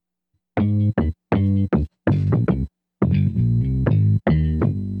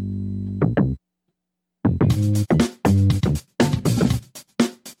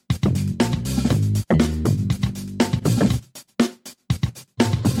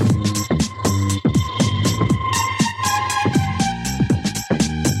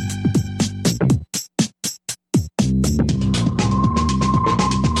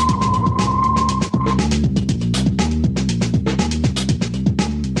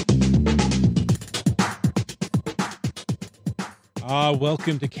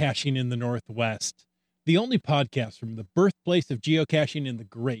Welcome to Caching in the Northwest, the only podcast from the birthplace of geocaching in the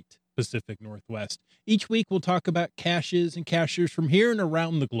great Pacific Northwest. Each week we'll talk about caches and cachers from here and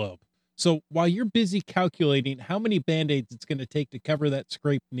around the globe. So while you're busy calculating how many Band-Aids it's going to take to cover that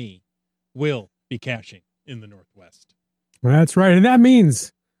scraped knee, we'll be caching in the Northwest. That's right. And that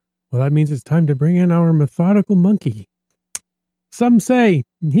means it's time to bring in our methodical monkey. Some say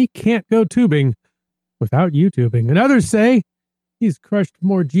he can't go tubing without YouTubing, and others say he's crushed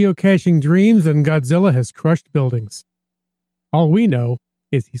more geocaching dreams than Godzilla has crushed buildings. All we know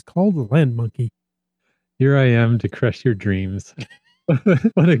is he's called the Land Monkey. Here I am to crush your dreams.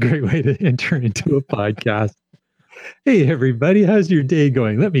 What a great way to enter into a podcast. Hey, everybody, how's your day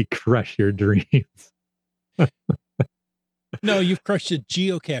going? Let me crush your dreams. No, you've crushed the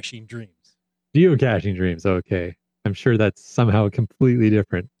geocaching dreams. Geocaching dreams. Okay. I'm sure that's somehow completely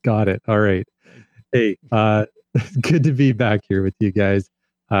different. Got it. All right. Hey, good to be back here with you guys.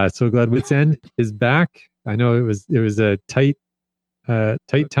 So glad Wits End is back. I know it was a tight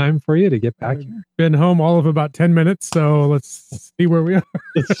time for you to get back here. Been home all of about 10 minutes, so let's see where we are.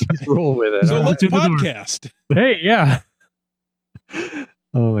 Let's just roll with it. So let's podcast. Hey, yeah.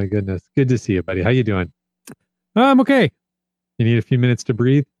 Oh my goodness. Good to see you, buddy. How you doing? I'm okay. You need a few minutes to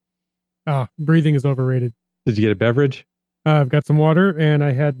breathe? Breathing is overrated. Did you get a beverage? I've got some water, and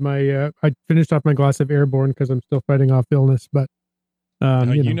I had I finished off my glass of Airborne because I'm still fighting off illness, but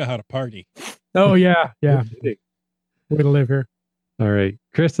you know how to party. Oh, yeah. Way to live here. All right.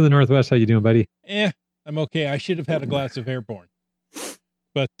 Chris in the Northwest, how you doing, buddy? I'm okay. I should have had a glass of Airborne,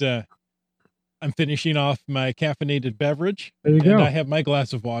 but I'm finishing off my caffeinated beverage. There you go. I have my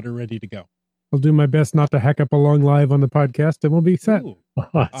glass of water ready to go. I'll do my best not to hack up along live on the podcast, and we'll be set. Ooh,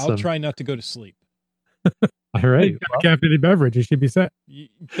 awesome. I'll try not to go to sleep. All right. Got a caffeinated beverage. You should be set.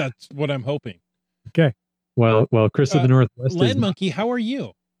 That's what I'm hoping. Okay. Well, Chris of the Northwest. Land Monkey, how are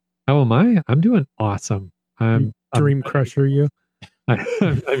you? How am I? I'm doing awesome. I'm Dream crusher, you. I'm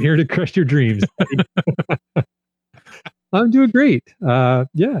here to crush your dreams. I'm doing great.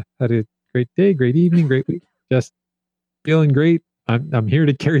 Yeah, had a great day, great evening, great week. Just feeling great. I'm here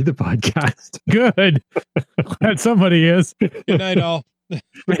to carry the podcast. Good. Glad somebody is. Good night, all.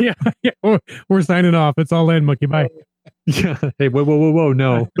 yeah, we're signing off. It's all Land Monkey. Bye. Yeah. Hey, whoa,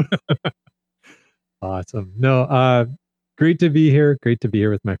 no. Awesome. No, great to be here. Great to be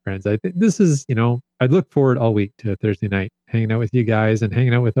here with my friends. I think this is, I look forward all week to Thursday night, hanging out with you guys and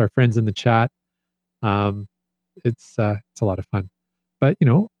hanging out with our friends in the chat. It's a lot of fun. But,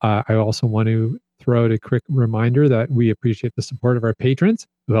 I also want to throw out a quick reminder that we appreciate the support of our patrons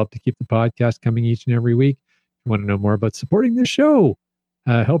who help to keep the podcast coming each and every week. If you want to know more about supporting the show,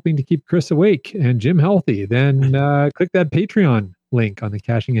 helping to keep Chris awake and Jim healthy, then click that Patreon link on the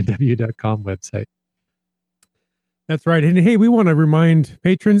cachingandw.com website. That's right. And hey, we want to remind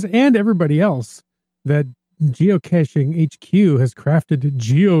patrons and everybody else that Geocaching HQ has crafted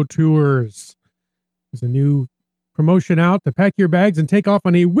Geo Tours. There's a new promotion out to pack your bags and take off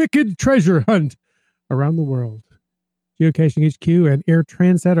on a wicked treasure hunt around the world. Geocaching HQ and Air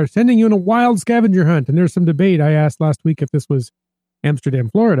Transat are sending you on a wild scavenger hunt. And there's some debate. I asked last week if this was Amsterdam,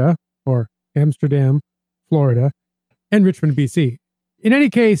 Florida, or Amsterdam, Florida, and Richmond, BC. In any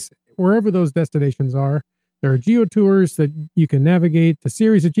case, wherever those destinations are, there are geo tours that you can navigate the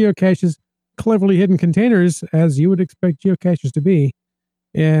series of geocaches, cleverly hidden containers, as you would expect geocaches to be.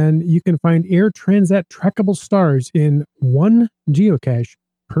 And you can find Air Transat trackable stars in one geocache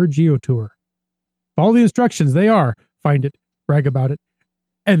per geo tour. Follow the instructions. They are find it, brag about it,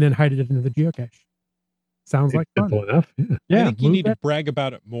 and then hide it into the geocache. Sounds like fun. Simple enough. I think you need to brag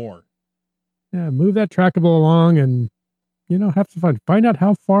about it more. Yeah, move that trackable along and, have some fun. Find out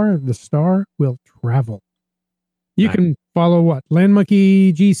how far the star will travel. You can follow Land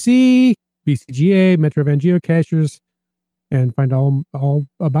Monkey GC, BCGA, Metrovan Geocachers, and find all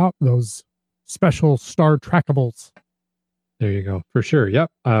about those special star trackables. There you go. For sure.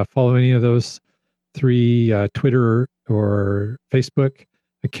 Yep. Follow any of those 3 Twitter or Facebook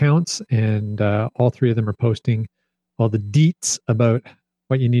accounts, and all 3 of them are posting all the deets about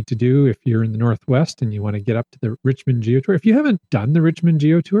what you need to do if you're in the Northwest and you want to get up to the Richmond Geo Tour. If you haven't done the Richmond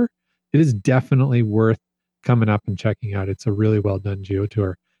Geo Tour, it is definitely worth coming up and checking out. It's a really well done Geo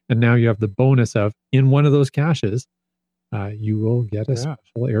Tour. And now you have the bonus of, in one of those caches, you will get a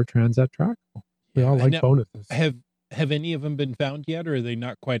special Air Transat trackable. We all like bonuses. Have any of them been found yet, or are they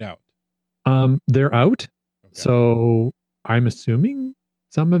not quite out? They're out. Okay. So I'm assuming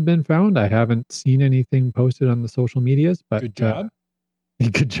some have been found. I haven't seen anything posted on the social medias, but good job.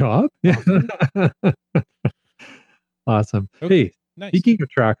 Good job. Awesome. Awesome. Okay. Hey, nice. Speaking of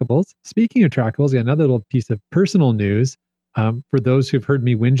trackables, got another little piece of personal news. For those who've heard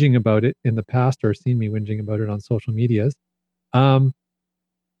me whinging about it in the past or seen me whinging about it on social medias,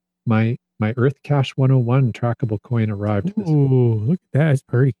 my Earth Cache 101 trackable coin arrived. Ooh, look at that. It's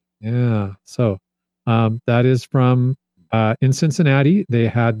pretty. Yeah. So that is from in Cincinnati. They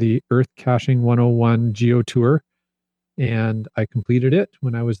had the Earth Caching 101 Geo Tour, and I completed it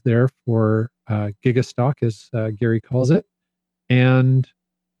when I was there for Gigastock, as Gary calls it, and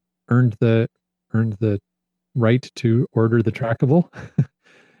earned the right to order the trackable.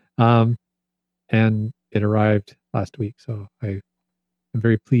 And it arrived last week. So I'm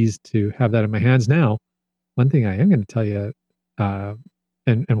very pleased to have that in my hands now. One thing I am going to tell you,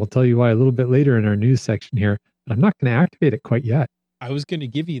 and we'll tell you why a little bit later in our news section here, but I'm not going to activate it quite yet. I was going to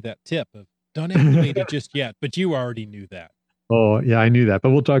give you that tip of don't activate it just yet, but you already knew that. Oh, yeah, I knew that, but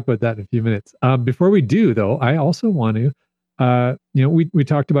we'll talk about that in a few minutes. Before we do, though, I also want to, we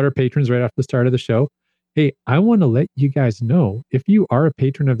talked about our patrons right off the start of the show. Hey, I want to let you guys know, if you are a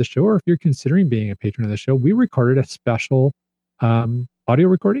patron of the show, or if you're considering being a patron of the show, we recorded a special audio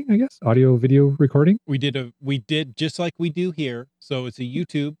recording, I guess, audio video recording. We did just like we do here. So it's a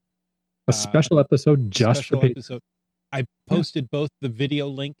YouTube. A special episode just for patrons. I posted both the video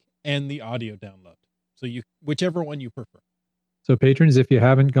link and the audio download. So whichever one you prefer. So patrons, if you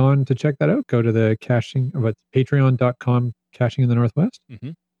haven't gone to check that out, go to the patreon.com caching in the Northwest.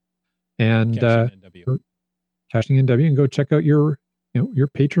 Mm-hmm. And Caching NW, and go check out your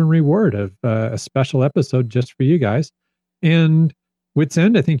patron reward of a special episode just for you guys. And Wits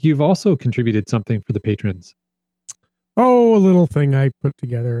End, I think you've also contributed something for the patrons. Oh, a little thing I put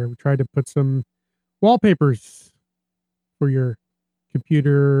together. We tried to put some wallpapers for your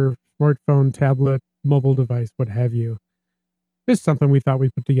computer, smartphone, tablet, mobile device, what have you. Just something we thought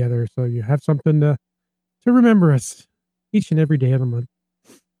we'd put together so you have something to remember us each and every day of the month.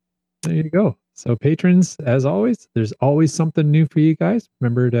 There you go. So patrons, as always, there's always something new for you guys.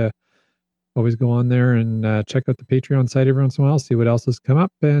 Remember to always go on there and check out the Patreon site every once in a while, see what else has come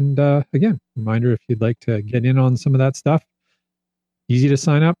up. And again, reminder, if you'd like to get in on some of that stuff, easy to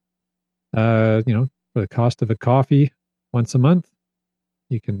sign up. For the cost of a coffee once a month,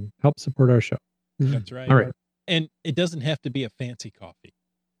 you can help support our show. That's right. All right. And it doesn't have to be a fancy coffee.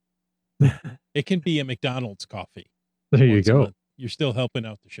 It can be a McDonald's coffee. There you go. You're still helping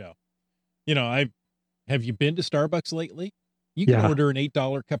out the show. Have you been to Starbucks lately? You can order an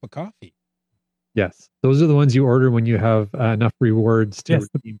 $8 cup of coffee. Yes. Those are the ones you order when you have enough rewards to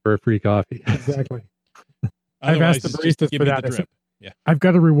redeem for a free coffee. Exactly. I've asked the baristas for that. Drip. Yeah. I've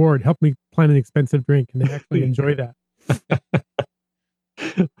got a reward. Help me plan an expensive drink. And they actually enjoy that.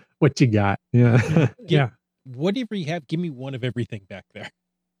 What you got? Yeah. Yeah. Whatever you have, give me one of everything back there.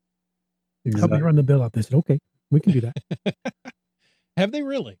 Exactly. Help me run the bill up. They said, okay, we can do that. Have they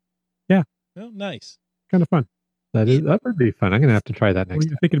really? Yeah. Oh, nice. Kind of fun. That would be fun. I'm going to have to try that next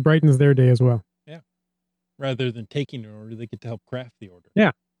time. I think it brightens their day as well. Yeah. Rather than taking an order, they get to help craft the order.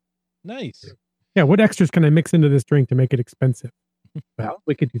 Yeah. Nice. Yeah. What extras can I mix into this drink to make it expensive? Well,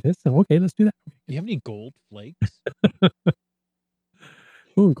 we could do this. So, okay, let's do that. Do you have any gold flakes?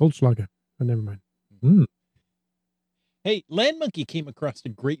 Ooh, Goldschlager. Oh, never mind. Mm. Hey, Land Monkey came across a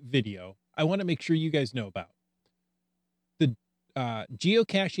great video I want to make sure you guys know about. The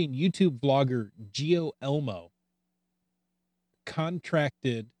geocaching YouTube vlogger Geo Elmo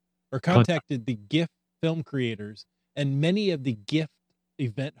contacted the GIF film creators and many of the GIF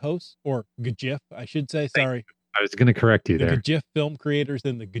event hosts, or GIF, I should say. Sorry. I was going to correct you there. The GIF film creators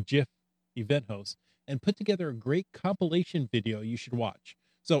and the GIF event hosts, and put together a great compilation video you should watch.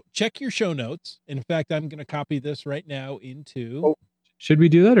 So check your show notes. In fact, I'm going to copy this right now into... Oh, should we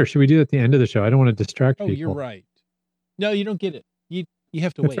do that, or should we do it at the end of the show? I don't want to distract people. Oh, you're right. No, you don't get it. You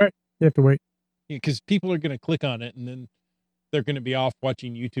have to That's wait. Right. You have to wait. Because people are going to click on it, and then they're going to be off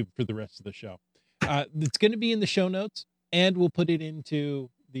watching YouTube for the rest of the show. It's going to be in the show notes, and we'll put it into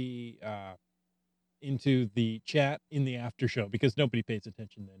the chat in the after show, because nobody pays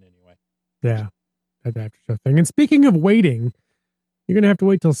attention then anyway. Yeah, that after show thing. And speaking of waiting, you're going to have to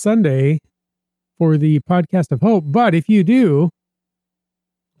wait till Sunday for the podcast of hope. But if you do,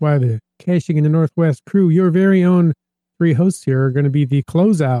 why the Caching in the Northwest crew, your very own 3 hosts here, are going to be the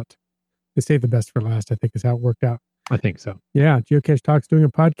closeout. They save the best for last, I think is how it worked out. I think so. Yeah, Geocache Talk's doing a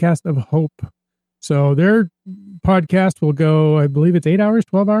podcast of hope. So their podcast will go, I believe it's 8 hours,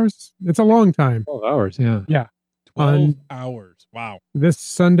 12 hours. It's a long time. 12 hours, yeah. Yeah. 12 hours. Wow. This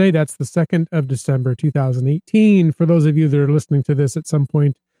Sunday, that's the 2nd of December, 2018. For those of you that are listening to this at some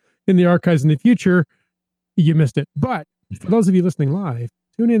point in the archives in the future, you missed it. But for those of you listening live,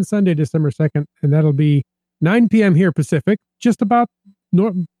 tune in Sunday, December 2nd, and that'll be 9 p.m. here Pacific, just about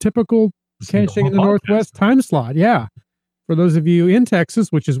typical caching in the Northwest time slot. Yeah. For those of you in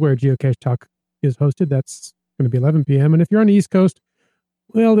Texas, which is where Geocache Talk is hosted, that's going to be 11 p.m. And if you're on the East Coast,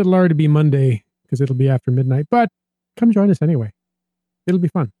 well, it'll already be Monday because it'll be after midnight. But come join us anyway. It'll be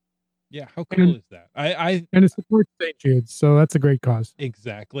fun. Yeah, how cool is that? And it supports St. Jude's, so that's a great cause.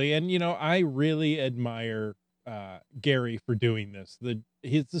 Exactly. And, I really admire Gary for doing this. This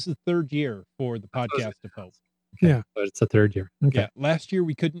is the third year for the Podcast of Hope. Okay. Yeah. But it's the third year. Okay. Yeah. Last year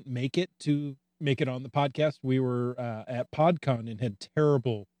we couldn't make it on the podcast. We were at PodCon and had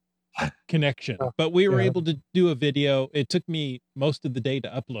terrible connection, but we were able to do a video. It took me most of the day to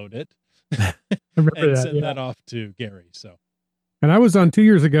upload it and send that off to Gary. So. And I was on 2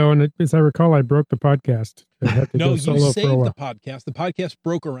 years ago, and as I recall, I broke the podcast. No, you saved the podcast. The podcast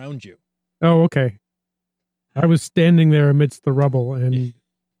broke around you. Oh, okay. I was standing there amidst the rubble and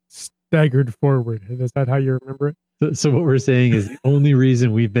staggered forward. Is that how you remember it? So what we're saying is the only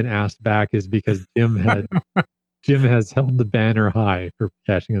reason we've been asked back is because Jim has held the banner high for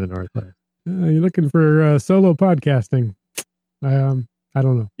Caching in the Northwest. You're looking for solo podcasting. I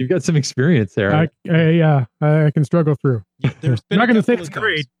don't know. You've got some experience there. I can struggle through. Yeah, there's been I'm not going to say it's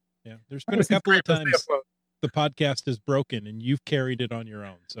great. Yeah, there's been a couple of times the podcast is broken and you've carried it on your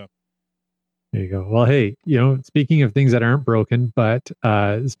own. So there you go. Well, hey, speaking of things that aren't broken, but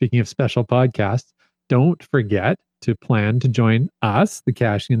speaking of special podcasts, don't forget to plan to join us, the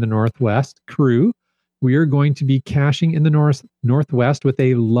Caching in the Northwest crew. We are going to be caching in the Northwest with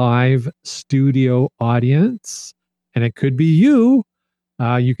a live studio audience, and it could be you.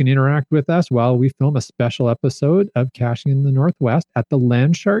 You can interact with us while we film a special episode of Caching in the Northwest at the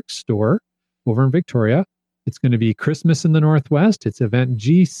Landshark store over in Victoria. It's going to be Christmas in the Northwest. It's event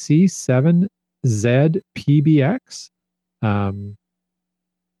GC7ZPBX.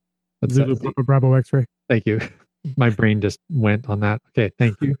 Zulu Papa Bravo X-ray. Thank you. My brain just went on that. Okay,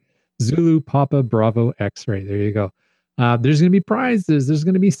 thank you. Zulu Papa Bravo X-ray. There you go. There's going to be prizes. There's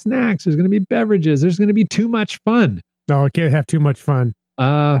going to be snacks. There's going to be beverages. There's going to be too much fun. No, I can't have too much fun.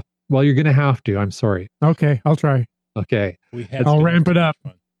 Well, you're going to have to. I'm sorry. Okay, I'll try. Okay. I'll ramp it up.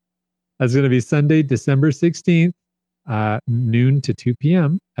 That's going to be Sunday, December 16th, noon to 2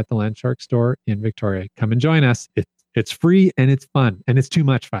 p.m. at the Landshark store in Victoria. Come and join us. It's free and it's fun and it's too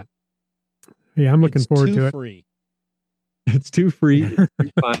much fun. Yeah, I'm looking forward to it. Free. It's too free. It's too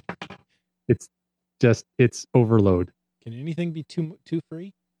fun. It's overload. Can anything be too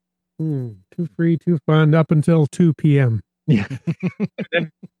free? Too free, too fun up until 2 p.m. Yeah.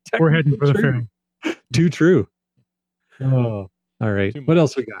 We're heading for the fair. Too true. Oh, all right. What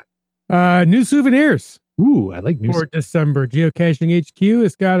else we got? New souvenirs. Ooh, I like new for December. Geocaching HQ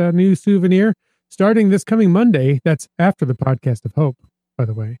has got a new souvenir starting this coming Monday. That's after the Podcast of Hope, by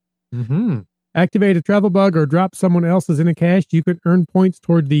the way. Mm-hmm. Activate a travel bug or drop someone else's in a cache. You can earn points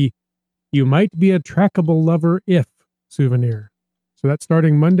toward the "You Might Be a Trackable Lover If" souvenir. So that's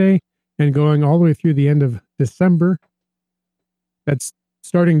starting Monday and going all the way through the end of December. That's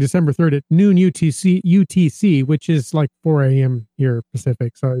starting December 3rd at noon UTC, which is like 4 a.m. here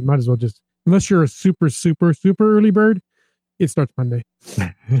Pacific. So you might as well just, unless you're a super, super, super early bird, it starts Monday.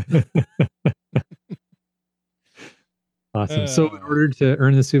 Awesome. So in order to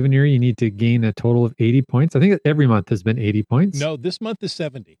earn the souvenir, you need to gain a total of 80 points. I think every month has been 80 points. No, this month is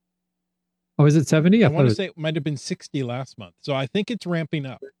 70. Oh, is it 70? I want to say it might have been 60 last month. So I think it's ramping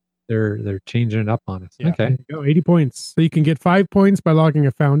up. They're changing it up on us. Yeah. Okay. Go 80 points. So you can get 5 points by logging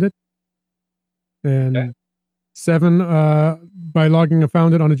a found it. And 7 by logging a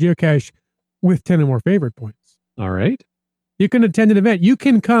found it on a geocache with 10 or more favorite points. All right. You can attend an event. You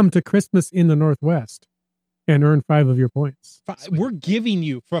can come to Christmas in the Northwest and earn 5 of your points. We're giving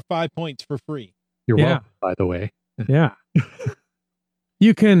you 5 points for free. You're welcome, by the way. Yeah.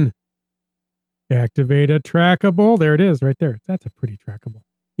 You can activate a trackable. There it is right there. That's a pretty trackable.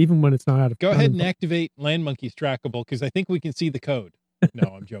 Even when it's not out of... Go ahead and activate Land Monkey's trackable because I think we can see the code.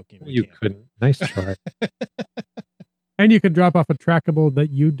 No, I'm joking. You couldn't. Nice try. And you can drop off a trackable that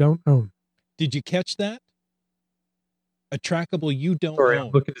you don't own. Did you catch that? A trackable you don't Sorry, own.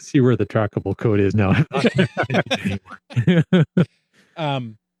 I'm looking to see where the trackable code is now.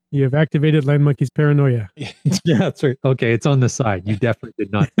 You have activated Land Monkey's paranoia. Yeah, that's right. Okay, it's on the side. You definitely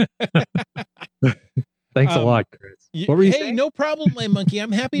did not. Thanks a lot, Chris. What were you saying? No problem, Land Monkey.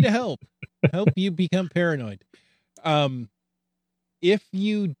 I'm happy to help you become paranoid. If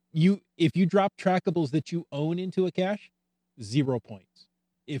you drop trackables that you own into a cache, 0 points.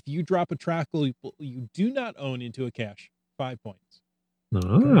 If you drop a trackable you do not own into a cache, 5 points.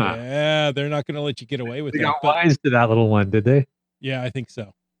 Ah. Yeah, they're not going to let you get away with they that. Got wise to that little one, did they? Yeah, I think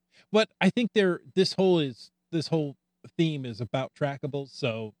so. But I think this whole theme is about trackables,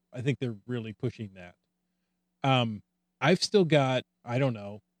 so I think they're really pushing that. I've still got, I don't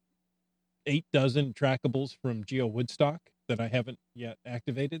know, 8 dozen trackables from Geo Woodstock that I haven't yet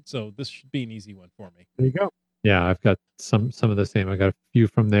activated. So this should be an easy one for me. There you go. Yeah, I've got some of the same. I got a few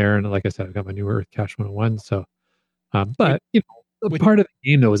from there, and like I said, I've got my new Earth Cache 101. So, but part of the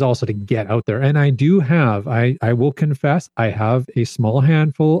game though is also to get out there. And I do have, I will confess, I have a small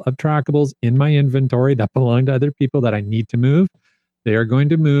handful of trackables in my inventory that belong to other people that I need to move. They are going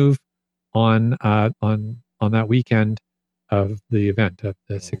to move on that weekend of the event of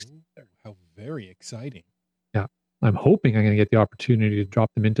the 16th. How very exciting! Yeah, I'm hoping I'm going to get the opportunity to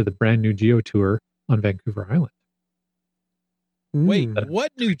drop them into the brand new Geo Tour on Vancouver Island. Wait,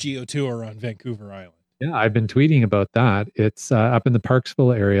 what new Geo Tour on Vancouver Island? Yeah, I've been tweeting about that. It's up in the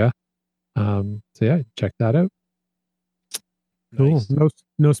Parksville area. So yeah, check that out. Cool. Nice.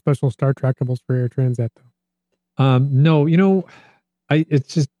 No special Star Trackables for Air Transat though. No,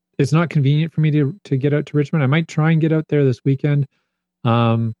 it's not convenient for me to get out to Richmond. I might try and get out there this weekend.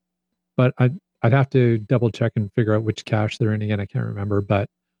 But I'd have to double check and figure out which cache they're in again. I can't remember, but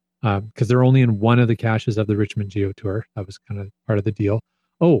because they're only in one of the caches of the Richmond Geo Tour. That was kind of part of the deal.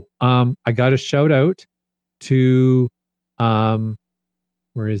 Oh, I got a shout out to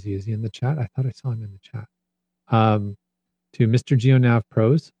where is he? Is he in the chat? I thought I saw him in the chat. To Mr. GeoNav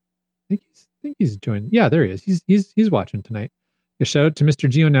Pros. I think he's joined. Yeah, there he is. He's watching tonight. A shout out to Mr.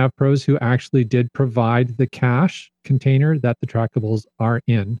 GeoNav Pros, who actually did provide the cache container that the trackables are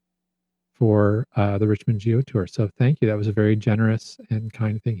in for the Richmond Geo Tour. So thank you. That was a very generous and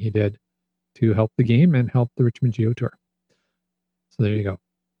kind thing he did to help the game and help the Richmond Geo Tour. So there you go.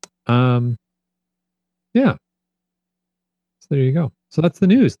 Yeah. So there you go. So that's the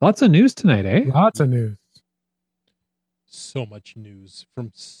news. Lots of news tonight, eh? Lots of news. So much news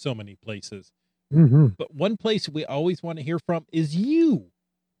from so many places. Mm-hmm. But one place we always want to hear from is you,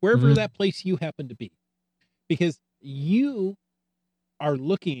 wherever that place you happen to be, because you are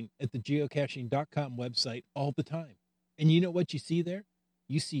looking at the geocaching.com website all the time. And you know what you see there?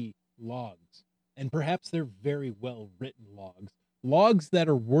 You see logs, and perhaps they're very well written logs that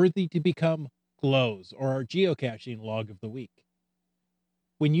are worthy to become glows or our geocaching log of the week.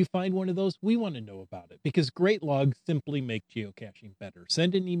 When you find one of those, we want to know about it because great logs simply make geocaching better.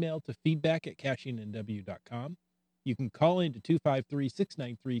 Send an email to feedback@cachingnw.com. You can call into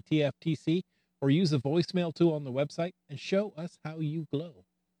 253-693-TFTC or use the voicemail tool on the website and show us how you glow.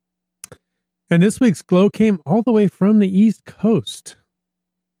 And this week's glow came all the way from the East Coast.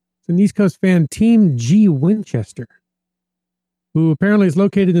 It's an East Coast fan, Team G Winchester, who apparently is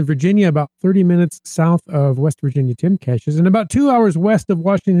located in Virginia, about 30 minutes south of West Virginia Tim Caches and about 2 hours west of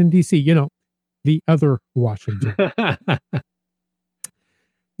Washington, D.C., the other Washington.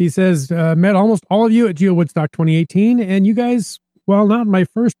 He says, met almost all of you at Geo Woodstock 2018, and you guys, while not my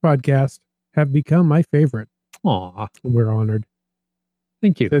first podcast, have become my favorite. Aw. We're honored.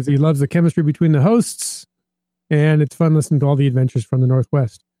 Thank you. Says he loves the chemistry between the hosts, and it's fun listening to all the adventures from the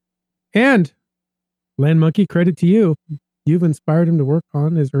Northwest. And, Land Monkey, credit to you. You've inspired him to work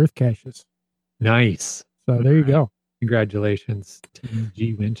on his Earth caches. Nice. So there you go. Congratulations, Team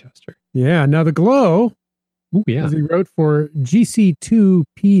G Winchester. Yeah. Now the glow, yeah, as he wrote for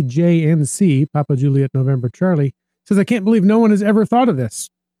GC2PJNC, Papa Juliet November Charlie, says, I can't believe no one has ever thought of this.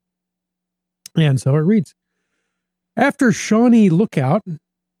 And so it reads, after Shawnee Lookout, I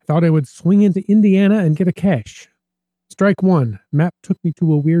thought I would swing into Indiana and get a cache. Strike one, map took me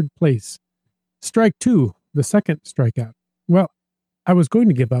to a weird place. Strike two, the second strikeout. Well, I was going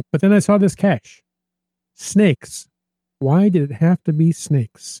to give up, but then I saw this cache. Snakes. Why did it have to be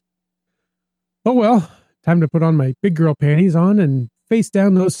snakes? Oh well, time to put on my big girl panties on and face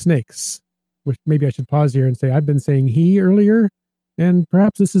down those snakes. Which maybe I should pause here and say I've been saying he earlier, and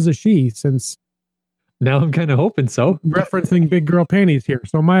perhaps this is a she, since now I'm kind of hoping so. Referencing big girl panties here.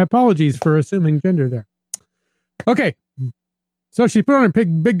 So my apologies for assuming gender there. Okay. So she put on her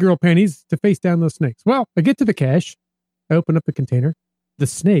big girl panties to face down those snakes. Well, I get to the cache. I open up the container. The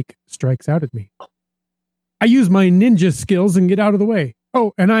snake strikes out at me. I use my ninja skills and get out of the way.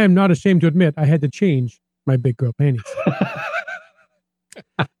 Oh, and I am not ashamed to admit I had to change my big girl panties.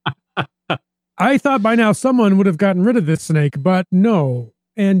 I thought by now someone would have gotten rid of this snake, but no.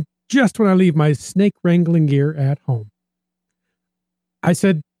 And just when I leave my snake wrangling gear at home, I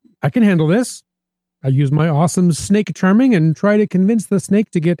said, I can handle this. I use my awesome snake charming and try to convince the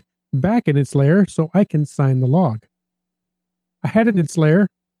snake to get back in its lair so I can sign the log. I had it in its lair,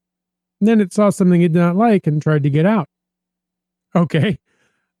 and then it saw something it did not like and tried to get out. Okay,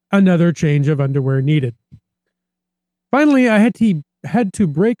 another change of underwear needed. Finally, I had to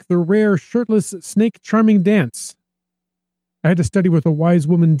break the rare shirtless snake charming dance. I had to study with a wise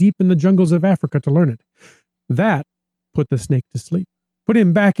woman deep in the jungles of Africa to learn it. That put the snake to sleep, put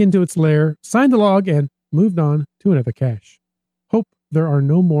him back into its lair, signed the log, and moved on to another cache. Hope there are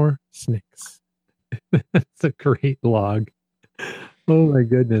no more snakes. That's a great log. Oh my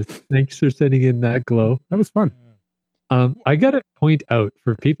goodness. Thanks for sending in that, Glow. That was fun. I got to point out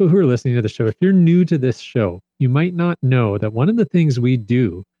for people who are listening to the show, if you're new to this show, you might not know that one of the things we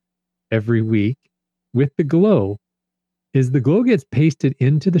do every week with the Glow is the Glow gets pasted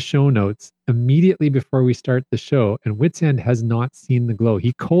into the show notes immediately before we start the show. And Wits End has not seen the Glow.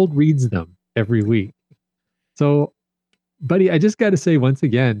 He cold reads them every week. So, buddy, I just got to say once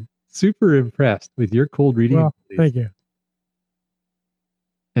again, super impressed with your cold reading. Well, thank you.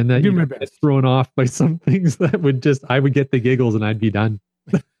 And that you get thrown off by some things that would just, I would get the giggles and I'd be done.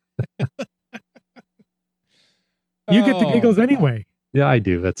 You get the giggles anyway. Yeah, I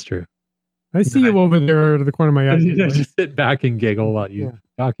do. That's true. I see you over there out of the corner of my eye. I just sit back and giggle while you're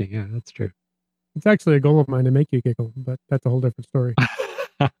talking. Yeah, that's true. It's actually a goal of mine to make you giggle, but that's a whole different story.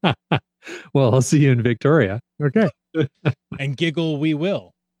 Well, I'll see you in Victoria. Okay. And giggle we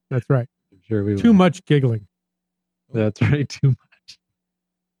will. That's right. I'm sure we will. Too much giggling. That's right. Too much.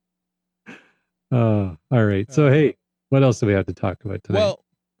 All right. So, hey, what else do we have to talk about tonight? Well,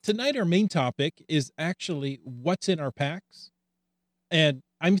 tonight our main topic is actually what's in our packs. And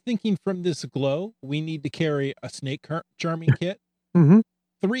I'm thinking from this Glow, we need to carry a snake charming kit, 3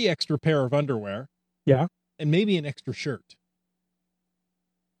 extra pair of underwear. Yeah. And maybe an extra shirt.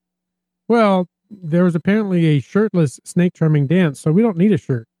 Well, there was apparently a shirtless snake charming dance, so we don't need a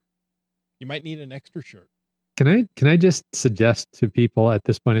shirt. You might need an extra shirt. Can I just suggest to people at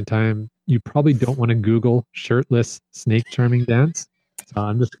this point in time, you probably don't want to Google shirtless snake charming dance. So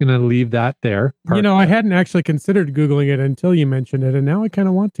I'm just going to leave that there. I hadn't actually considered Googling it until you mentioned it, and now I kind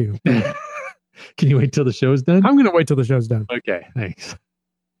of want to. Can you wait till the show's done? I'm going to wait till the show's done. Okay, thanks.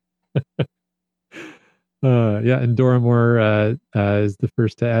 And Dora Moore is the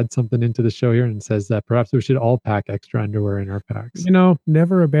first to add something into the show here and says that perhaps we should all pack extra underwear in our packs.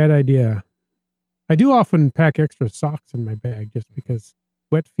 Never a bad idea. I do often pack extra socks in my bag just because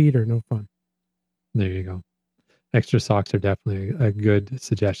wet feet are no fun. There you go. Extra socks are definitely a good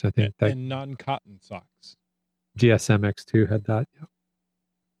suggestion. I think and non-cotton socks. GSMX2 had that.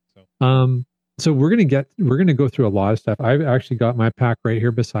 Yeah. So we're gonna go through a lot of stuff. I've actually got my pack right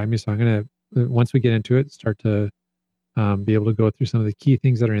here beside me, so I'm gonna once we get into it, start to be able to go through some of the key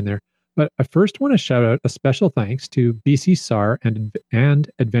things that are in there. But I first want to shout out a special thanks to BC SAR and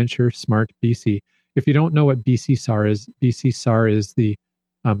Adventure Smart BC. If you don't know what BC SAR is the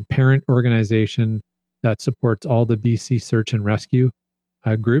parent organization that supports all the BC search and rescue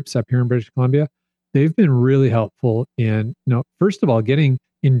groups up here in British Columbia. They've been really helpful in, first of all, getting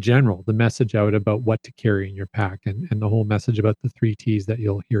in general the message out about what to carry in your pack and the whole message about the 3 T's that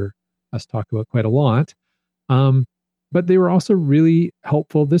you'll hear us talk about quite a lot. But they were also really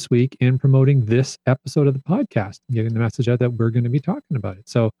helpful this week in promoting this episode of the podcast, getting the message out that we're going to be talking about it.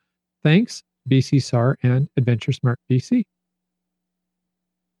 So thanks, BC SAR and Adventure Smart BC.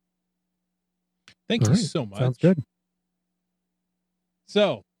 Thank you so much. Sounds good.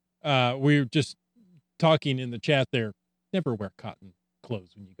 So we were just talking in the chat there. Never wear cotton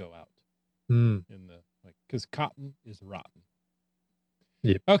clothes when you go out. Because cotton is rotten.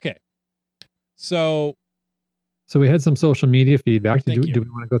 Yep. Okay. So we had some social media feedback. Do we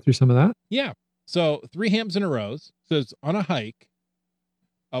want to go through some of that? Yeah. So 3 hams in a row says on a hike.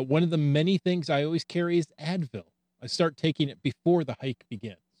 One of the many things I always carry is Advil. I start taking it before the hike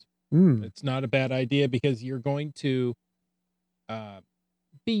begins. It's not a bad idea because you're going to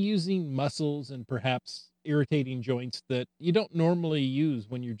be using muscles and perhaps irritating joints that you don't normally use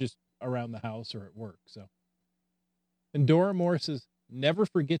when you're just around the house or at work. So, and Dora Moore says, never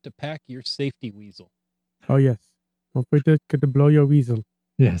forget to pack your safety weasel. Oh, yes. Don't forget to blow your weasel.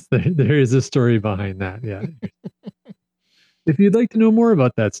 Yes, there is a story behind that. Yeah. If you'd like to know more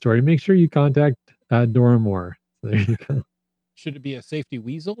about that story, make sure you contact Dora Moore. So there you go. Should it be a safety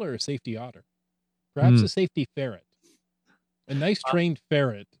weasel or a safety otter? Perhaps a safety ferret. A nice trained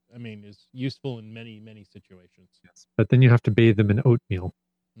ferret, is useful in many, many situations. Yes, but then you have to bathe them in oatmeal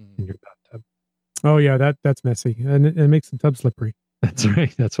in your bathtub. Oh, yeah, that's messy. And it makes the tub slippery. That's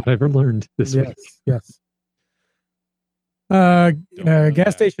right. That's what I've learned this week. Yes.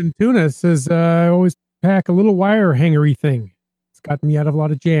 Gas Station Tuna says, I always pack a little wire hangery thing. It's gotten me out of a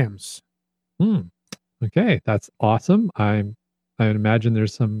lot of jams. Okay, that's awesome. I would imagine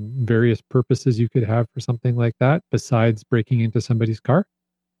there's some various purposes you could have for something like that besides breaking into somebody's car.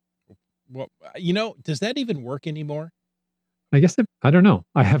 Well, does that even work anymore? I guess I don't know.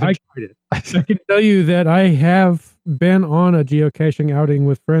 I haven't tried it. I can tell you that I have been on a geocaching outing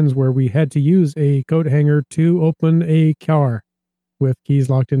with friends where we had to use a coat hanger to open a car with keys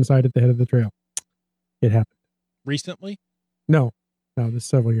locked inside at the head of the trail. It happened. Recently? No, this is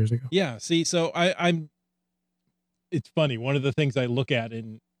several years ago. Yeah. See, so I'm. It's funny. One of the things I look at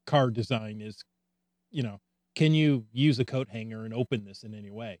in car design is, can you use a coat hanger and open this in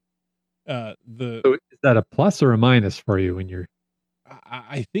any way? So is that a plus or a minus for you when you're?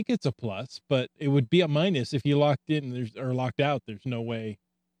 I think it's a plus, but it would be a minus if you locked in or locked out. There's no way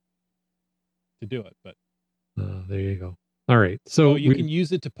to do it. But There you go. All right. So you can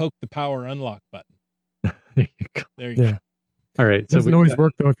use it to poke the power unlock button. There you go. There you go. All right. It doesn't always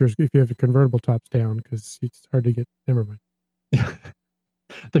work though if you have the convertible tops down because it's hard to get. Never mind.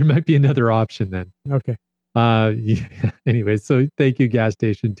 There might be another option then. Okay. Anyway, so thank you, Gas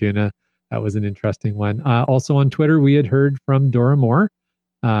Station Tuna. That was an interesting one. Also on Twitter, we had heard from Dora Moore.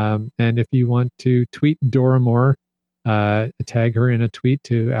 And if you want to tweet Dora Moore, tag her in a tweet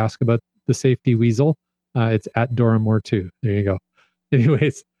to ask about the safety weasel. It's at Dora Moore too. There you go.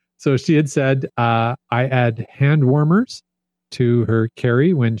 Anyways, so she had said, I add hand warmers to her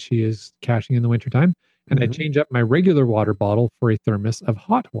carry when she is caching in the wintertime. And I change up my regular water bottle for a thermos of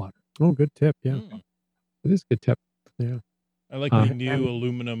hot water. Oh, good tip. Yeah. It is a good tip. Yeah. I like the new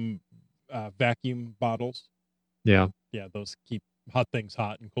aluminum vacuum bottles. Yeah. Yeah. Those keep hot things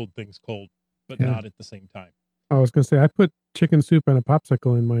hot and cold things cold, but not at the same time. I was going to say, I put chicken soup and a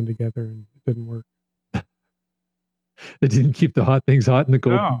popsicle in mine together and it didn't work. It didn't keep the hot things hot and the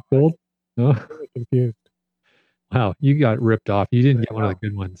cold cold? No. I'm really confused. Wow. You got ripped off. You didn't get one of the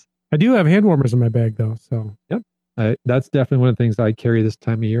good ones. I do have hand warmers in my bag though. So yep. That's definitely one of the things I carry this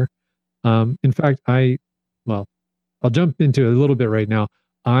time of year. In fact, I'll jump into it a little bit right now.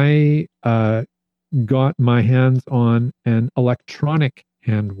 I got my hands on an electronic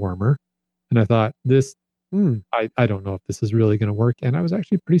hand warmer, and I thought I don't know if this is really going to work. And I was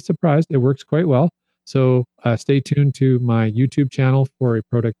actually pretty surprised. It works quite well. So stay tuned to my YouTube channel for a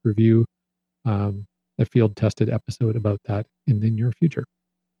product review, a field tested episode about that in the near future.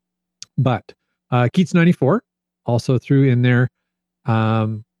 But Keats 94 also threw in there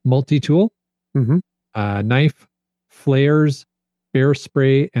multi-tool, knife, flares, bear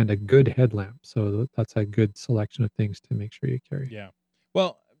spray, and a good headlamp. So that's a good selection of things to make sure you carry. Yeah.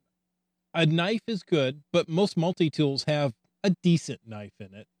 Well, a knife is good, but most multi-tools have a decent knife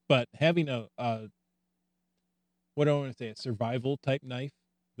in it. But having a what do I want to say, a survival type knife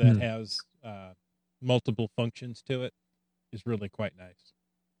that has multiple functions to it is really quite nice.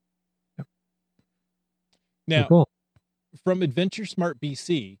 Yep. Now, cool. From Adventure Smart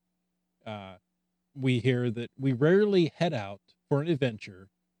BC, we hear that we rarely head out for an adventure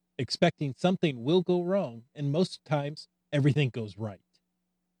expecting something will go wrong, and most times everything goes right.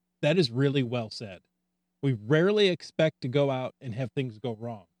 That is really well said. We rarely expect to go out and have things go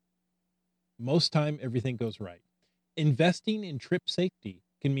wrong. Most time, everything goes right. Investing in trip safety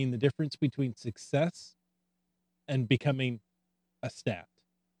can mean the difference between success and becoming a stat.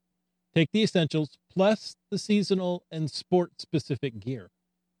 Take the essentials plus the seasonal and sport-specific gear.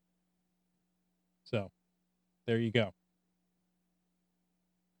 So, there you go.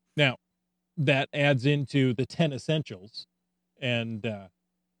 Now, that adds into the 10 essentials, and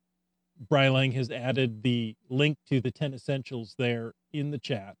Brylang has added the link to the 10 essentials there in the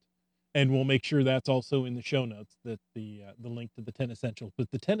chat, and we'll make sure that's also in the show notes, that the link to the 10 essentials. But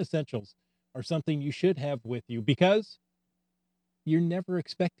the 10 essentials are something you should have with you because you're never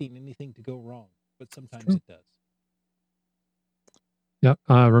expecting anything to go wrong, but sometimes it does. Yep.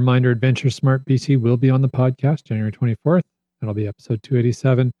 Reminder, Adventure Smart BC will be on the podcast January 24th. That'll be episode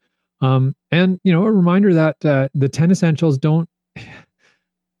 287. And, a reminder that the 10 essentials don't,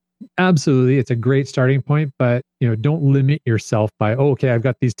 absolutely, it's a great starting point, but, don't limit yourself by, okay, I've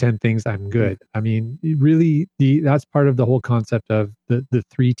got these 10 things, I'm good. I mean, really, that's part of the whole concept of the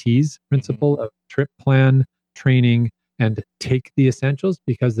 3 T's principle of trip plan, training, and take the essentials,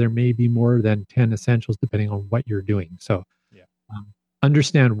 because there may be more than 10 essentials depending on what you're doing. So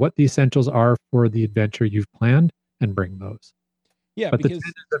understand what the essentials are for the adventure you've planned and bring those. Yeah, but because the 10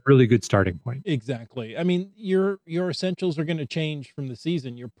 is a really good starting point. Exactly. I mean, your essentials are going to change from the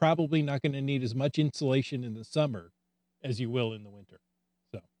season. You're probably not going to need as much insulation in the summer as you will in the winter.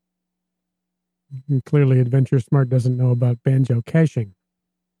 So and clearly, Adventure Smart doesn't know about banjo caching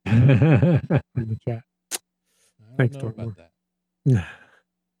in the chat. Thanks, I don't know about that.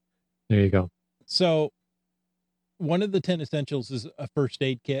 There you go. So one of the 10 essentials is a first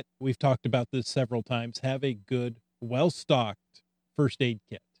aid kit. We've talked about this several times. Have a good, well-stocked first aid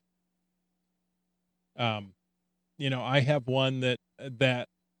kit. I have one that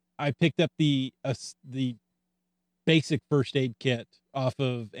I picked up the basic first aid kit off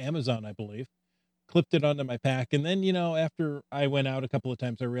of Amazon, I believe. Clipped it onto my pack. And then, after I went out a couple of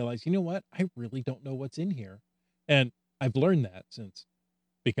times, I realized, you know what? I really don't know what's in here. And I've learned that since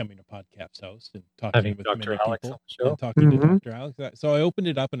becoming a podcast host and talking Having with Dr. many Alex people on the show. and talking to Mhm. Dr. Alex. So I opened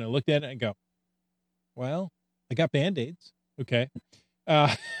it up and I looked at it and go, well, I got Band-Aids. Okay.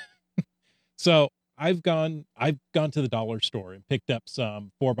 Uh, so I've gone to the dollar store and picked up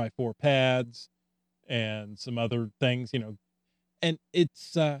some 4x4 pads and some other things, and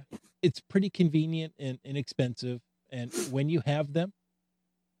it's pretty convenient and inexpensive. And when you have them,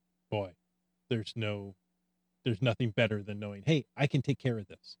 boy, there's nothing better than knowing, hey, I can take care of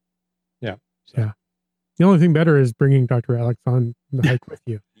this. Yeah. So, Yeah. The only thing better is bringing Dr. Alex on the hike with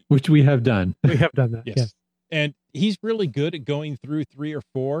you. Which we have done. We have done that. yes. Yes. And he's really good at going through 3 or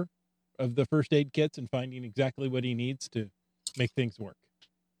 4 of the first aid kits and finding exactly what he needs to make things work.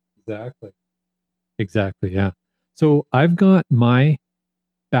 Exactly. Yeah. So I've got my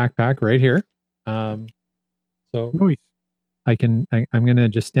backpack right here. So Nice. I'm going to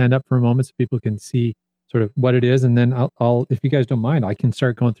just stand up for a moment so people can see sort of what it is. And then I'll, if you guys don't mind, I can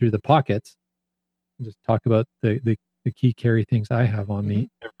start going through the pockets and just talk about the key carry things I have on me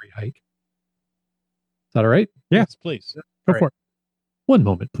every hike. Is that all right? Yeah. Yes, please. Go for it. One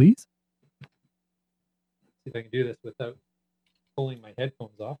moment, please. See if I can do this without pulling my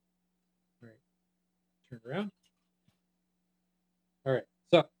headphones off. All right. Turn around. All right.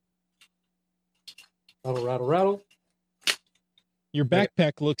 So, rattle, rattle, rattle. Your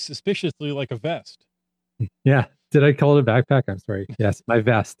backpack looks suspiciously like a vest. Yeah. Did I call it a backpack? I'm sorry. Yes, my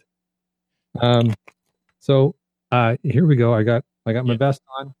vest. So here we go. I got my vest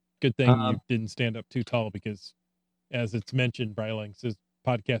on. Good thing you didn't stand up too tall because, as it's mentioned, Bryling says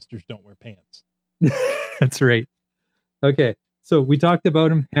podcasters don't wear pants. That's right. Okay. So we talked about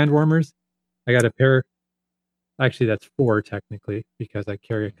them, hand warmers. I got a pair. Actually, that's 4 technically because I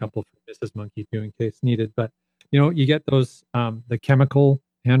carry a couple for Mrs. Monkey too in case needed. But you get those the chemical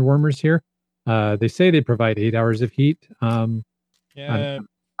hand warmers here. They say they provide 8 hours of heat. Yeah,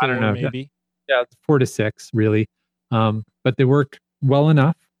 I don't know. Maybe. Yeah, it's 4 to 6 really. But they work well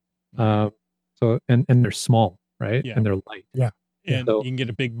enough. So and they're small, right? Yeah. And they're light. Yeah. And So- you can get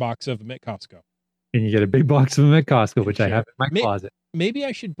a big box of them at Costco. And you get a big box of them at Costco, which I Sure. have in my closet. Maybe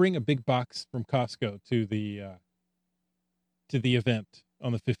I should bring a big box from Costco to the event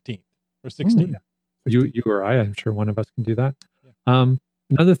on the 15th or 16th. You or I'm sure one of us can do that. Yeah.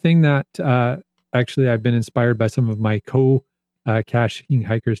 Another thing that actually I've been inspired by some of my caching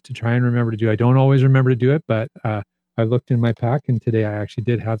hikers to try and remember to do. I don't always remember to do it, but I looked in my pack and today I actually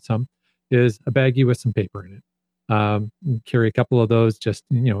did have some. Is a baggie with some paper in it. Carry a couple of those, just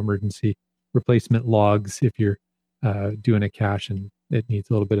emergency replacement logs if you're doing a cache and it needs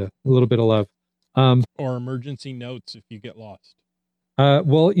a little bit of love. Or emergency notes if you get lost.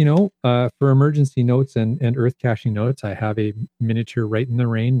 For emergency notes and earth caching notes, I have a miniature Write in the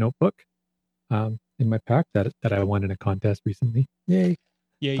Rain notebook in my pack that I won in a contest recently. Yay.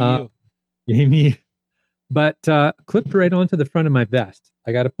 Yeah, you. Yay me. But clipped right onto the front of my vest,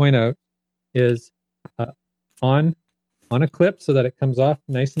 I got to point out, is on a clip so that it comes off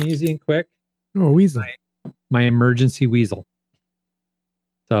nice and easy and quick. Oh, weasel. My emergency weasel.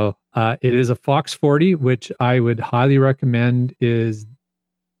 So it is a Fox 40, which I would highly recommend is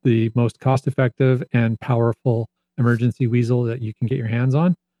the most cost-effective and powerful emergency weasel that you can get your hands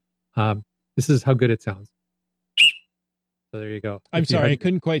on. This is how good it sounds. So there you go. I'm sorry, I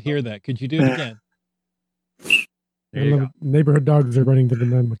couldn't quite hear that. Could you do it again? There you go. Neighborhood dogs are running to the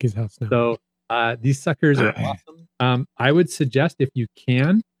man monkey's house now. So these suckers are awesome. I would suggest if you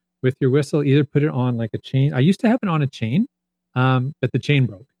can, with your whistle, either put it on like a chain. I used to have it on a chain, but the chain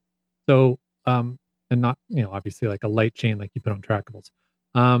broke. So, and not, obviously like a light chain like you put on trackables.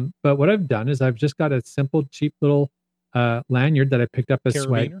 But what I've done is I've just got a simple, cheap little lanyard that I picked up as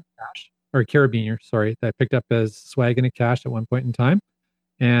swag cache, or carabiner, sorry, that I picked up as swag in a cache at one point in time.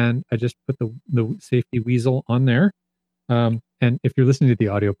 And I just put the safety weasel on there. And if you're listening to the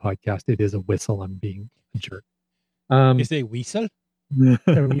audio podcast, it is a whistle. I'm being a jerk. Is it a weasel?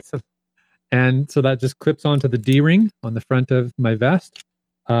 And so that just clips onto the D-ring on the front of my vest,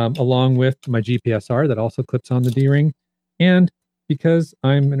 along with my GPSR that also clips on the D-ring. And because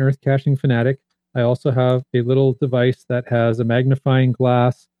I'm an earth caching fanatic, I also have a little device that has a magnifying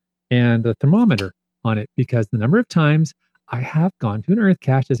glass and a thermometer on it, because the number of times I have gone to an earth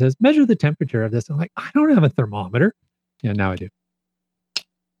cache that says, measure the temperature of this. I'm like, I don't have a thermometer. Yeah, now I do.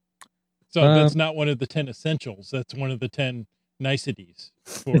 So that's not one of the 10 essentials. That's one of the 10 niceties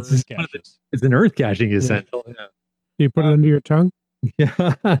for earth caches. It's an earth caching essential. Yeah. Do you put it under your tongue?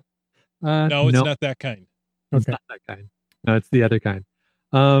 Yeah. No, it's not that kind. It's Okay. not that kind. No, it's the other kind.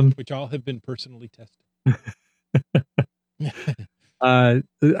 Which all have been personally tested. I'm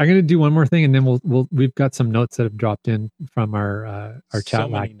going to do one more thing, and then we've got some notes that have dropped in from our chat so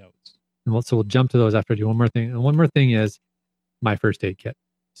lag. many notes. And so we'll jump to those after I do one more thing. And one more thing is my first aid kit.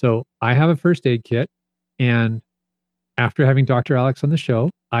 So I have a first aid kit, and after having Dr. Alex on the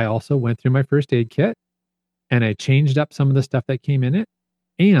show, I also went through my first aid kit and I changed up some of the stuff that came in it.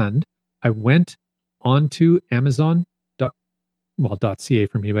 And I went onto Amazon, .ca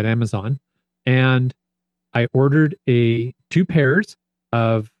for me, but Amazon, and I ordered 2 pairs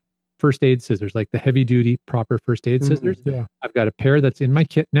of first aid scissors, like the heavy duty proper first aid scissors. Yeah. I've got a pair that's in my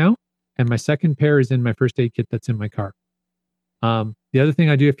kit now, and my second pair is in my first aid kit that's in my car. The other thing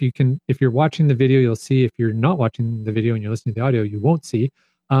I do, if you're watching the video, you'll see. If you're not watching the video and you're listening to the audio, you won't see.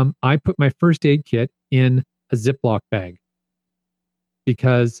 I put my first aid kit in a Ziploc bag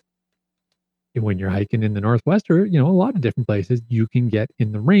because when you're hiking in the Northwest or, a lot of different places, you can get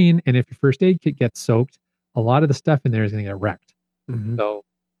in the rain. And if your first aid kit gets soaked, a lot of the stuff in there is going to get wrecked. Mm-hmm. So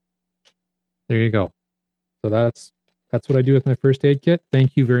there you go. So that's what I do with my first aid kit.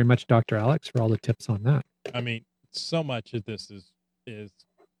 Thank you very much, Dr. Alex, for all the tips on that. I mean, so much of this is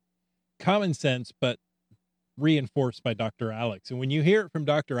common sense, but reinforced by Dr. Alex. And when you hear it from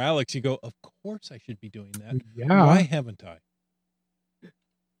Dr. Alex, you go, of course I should be doing that. Yeah. Why haven't I?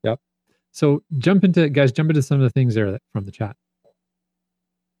 Yep. So jump into some of the things there from the chat.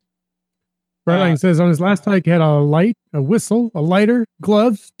 Brightline says on his last hike, he had a light, a whistle, a lighter,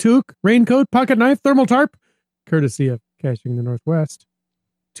 gloves, toque, raincoat, pocket knife, thermal tarp, courtesy of Caching the Northwest.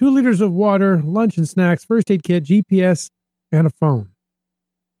 2 liters of water, lunch and snacks, first aid kit, GPS, and a phone.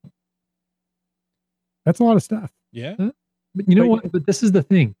 That's a lot of stuff. Yeah. But you know what? But this is the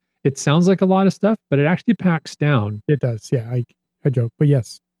thing. It sounds like a lot of stuff, but it actually packs down. It does. Yeah, I joke, but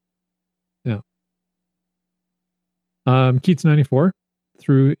yes. Yeah. Keats 94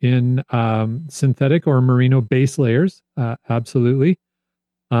 threw in synthetic or merino base layers. Absolutely.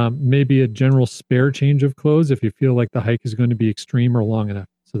 Maybe a general spare change of clothes if you feel like the hike is going to be extreme or long enough.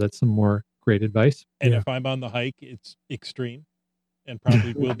 So that's some more great advice. And if I'm on the hike, it's extreme and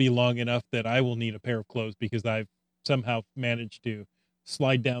probably will be long enough that I will need a pair of clothes because I've somehow managed to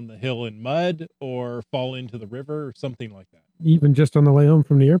slide down the hill in mud or fall into the river or something like that. Even just on the way home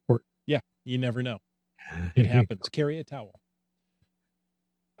from the airport. Yeah, you never know. It happens. Carry a towel.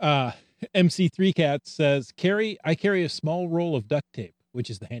 MC3 Cat says, I carry a small roll of duct tape, which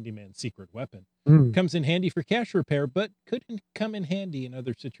is the handyman's secret weapon. Comes in handy for cash repair, but couldn't come in handy in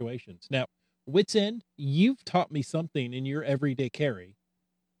other situations. Now, Wits End, you've taught me something in your everyday carry.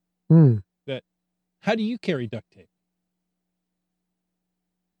 That how do you carry duct tape?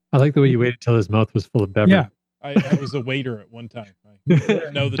 I like the way you waited till his mouth was full of beverage. Yeah. I was a waiter at one time. I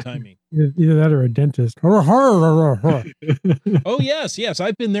know the timing. Either that or a dentist. Oh, yes.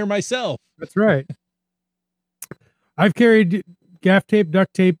 I've been there myself. That's right. I've carried gaff tape,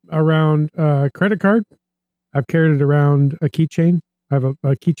 duct tape around a credit card. I've carried it around a keychain. I have a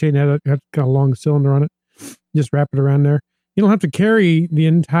keychain that has got a long cylinder on it. Just wrap it around there. You don't have to carry the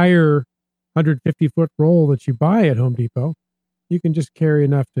entire 150-foot roll that you buy at Home Depot. You can just carry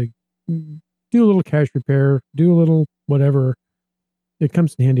enough to do a little cash repair, do a little whatever. It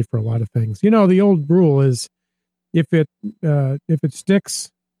comes in handy for a lot of things. The old rule is if it sticks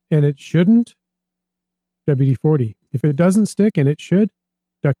and it shouldn't, WD-40. If it doesn't stick and it should,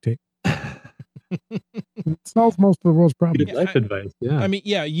 duct tape. It solves most of the world's problems. Good life advice. Yeah. I mean,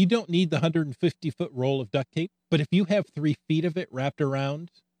 yeah, you don't need the 150-foot roll of duct tape, but if you have 3 feet of it wrapped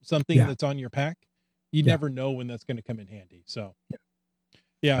around something that's on your pack, you never know when that's going to come in handy. So,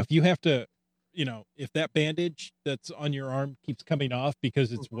 if you have to, if that bandage that's on your arm keeps coming off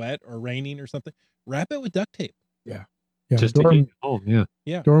because it's wet or raining or something, wrap it with duct tape. Yeah. Just to keep it home. Yeah.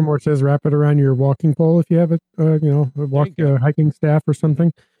 Yeah. Dormore says wrap it around your walking pole if you have a hiking staff or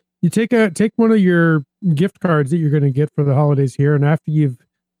something. You take one of your gift cards that you're going to get for the holidays here, and after you've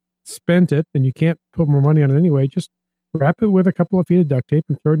spent it and you can't put more money on it anyway, just wrap it with a couple of feet of duct tape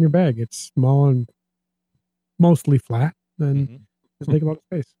and throw it in your bag. It's small and mostly flat, and just take a lot of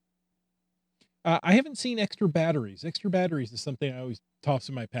space. I haven't seen extra batteries. Extra batteries is something I always toss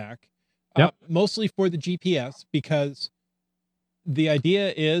in my pack. Yep. Mostly for the GPS, because the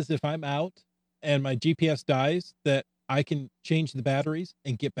idea is if I'm out and my GPS dies, that I can change the batteries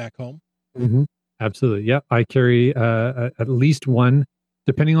and get back home. Mm-hmm. Absolutely. Yeah. I carry at least one,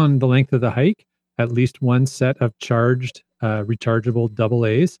 depending on the length of the hike, at least one set of charged rechargeable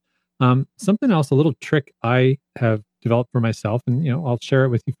AA's. Something else, a little trick I have developed for myself, and I'll share it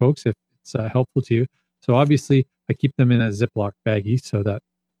with you folks if it's helpful to you. So obviously I keep them in a Ziploc baggie so that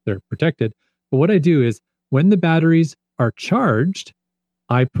they're protected. But what I do is when the batteries are charged,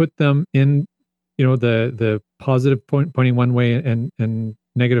 I put them in, the positive pointing one way and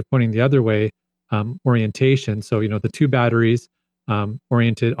negative pointing the other way orientation. So, the two batteries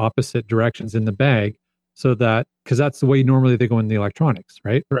oriented opposite directions in the bag, so that, because that's the way normally they go in the electronics,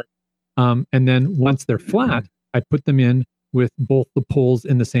 right? Right. And then once they're flat, I put them in with both the poles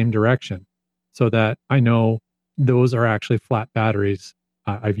in the same direction, so that I know those are actually flat batteries.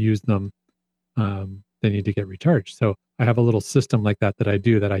 I've used them. They need to get recharged. So I have a little system like that I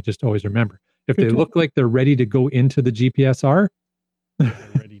do, that I just always remember. If they look like they're ready to go into the GPSR, they're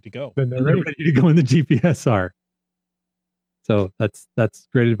ready to go. Then they're ready to go in the GPSR. So that's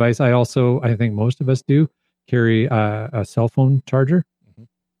great advice. I think most of us do carry a cell phone charger.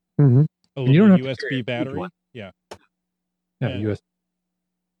 Mm-hmm. A little you don't have USB battery. Yeah. USB.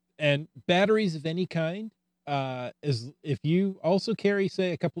 And batteries of any kind. Is if you also carry,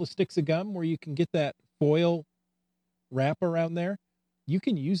 say, a couple of sticks of gum where you can get that foil wrap around there, you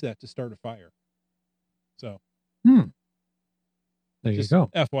can use that to start a fire. So there you go.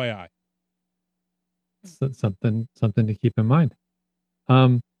 FYI. Something to keep in mind.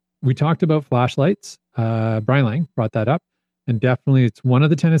 We talked about flashlights. Brian Lang brought that up, and definitely it's one of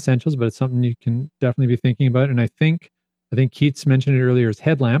the 10 essentials, but it's something you can definitely be thinking about. And I think Keats mentioned it earlier, is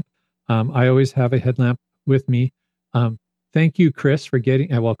headlamp. I always have a headlamp with me. Thank you, Chris, for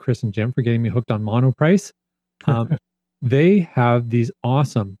Chris and Jim for getting me hooked on Monoprice. They have these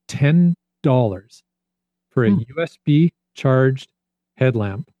awesome $10 for a USB charged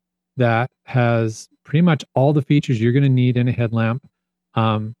headlamp that has pretty much all the features you're going to need in a headlamp.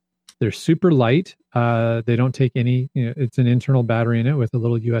 They're super light. They don't take any, it's an internal battery in it with a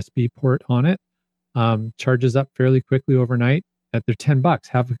little USB port on it. Charges up fairly quickly overnight. They're $10.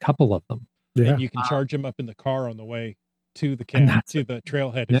 Have a couple of them. Yeah. And you can charge them up in the car on the way to the the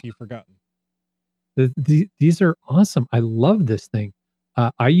trailhead if you've forgotten. These are awesome. I love this thing.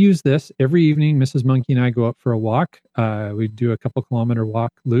 I use this every evening. Mrs. Monkey and I go out for a walk. We do a couple kilometer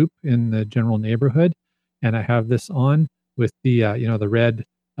walk loop in the general neighborhood, and I have this on with the the red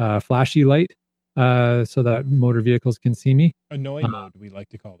flashy light, so that motor vehicles can see me. Annoy mode, we like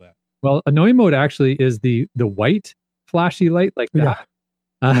to call that. Well, annoy mode actually is the white flashy light like that.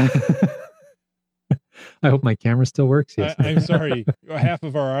 I hope my camera still works. Yes. I'm sorry. Half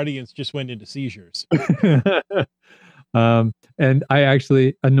of our audience just went into seizures. And I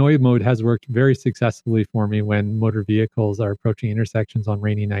actually, annoy mode has worked very successfully for me when motor vehicles are approaching intersections on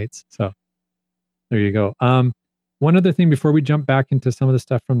rainy nights. So there you go. One other thing before we jump back into some of the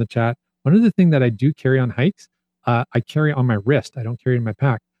stuff from the chat, one other thing that I do carry on hikes, I carry on my wrist. I don't carry it in my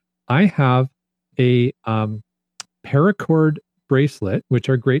pack. I have a paracord bracelet, which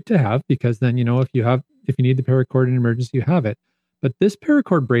are great to have because then, if you need the paracord in emergency, you have it. But this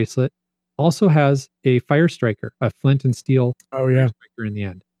paracord bracelet also has a fire striker, a flint and steel fire striker in the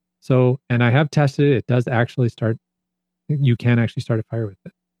end. So, and I have tested it. It does actually start, you can actually start a fire with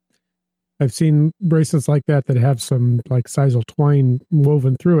it. I've seen bracelets like that have some like sisal twine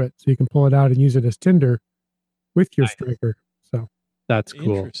woven through it. So you can pull it out and use it as tinder with your striker. So that's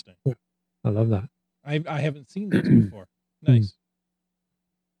cool. Interesting. Yeah. I love that. I haven't seen those before. Nice.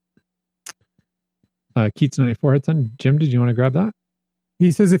 Keats 94 had some. Jim, did you want to grab that?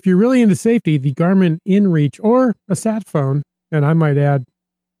 He says, if you're really into safety, the Garmin InReach or a sat phone, and I might add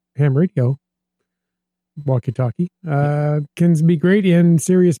ham radio, walkie-talkie, can be great in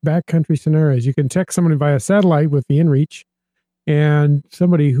serious backcountry scenarios. You can text someone via satellite with the InReach, and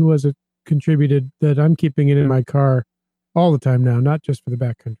somebody who has contributed that I'm keeping it in my car all the time now, not just for the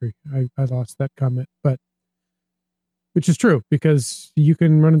backcountry. I lost that comment, but which is true because you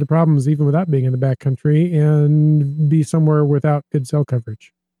can run into problems even without being in the backcountry and be somewhere without good cell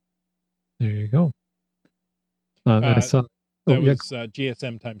coverage. There you go. I saw that was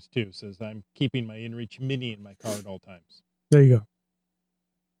GSM times 2 says I'm keeping my InReach Mini in my car at all times. There you go.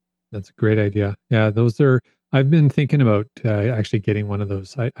 That's a great idea. Yeah, those are. I've been thinking about actually getting one of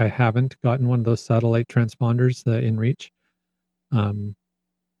those. I haven't gotten one of those satellite transponders, the InReach.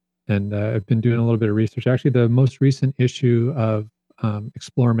 And I've been doing a little bit of research. Actually, the most recent issue of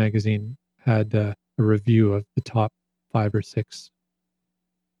Explore magazine had a review of the top 5 or 6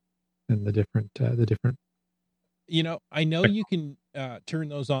 and the different. I know you can turn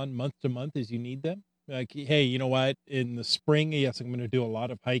those on month to month as you need them. Like, hey, you know what? In the spring, yes, I'm going to do a lot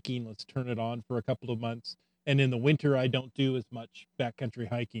of hiking. Let's turn it on for a couple of months. And in the winter, I don't do as much backcountry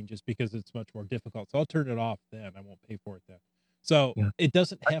hiking just because it's much more difficult. So I'll turn it off then. I won't pay for it then. So it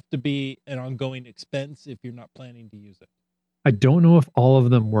doesn't have to be an ongoing expense if you're not planning to use it. I don't know if all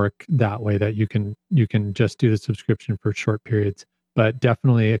of them work that way, that you can just do the subscription for short periods. but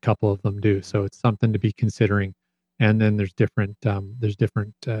definitely a couple of them do. So it's something to be considering. And then there's different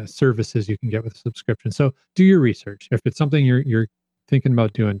services you can get with a subscription. So do your research. If it's something you're thinking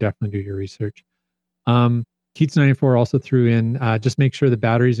about doing, definitely do your research. Keats94 also threw in, just make sure the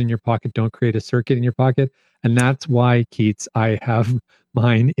batteries in your pocket don't create a circuit in your pocket. And that's why, Keats, I have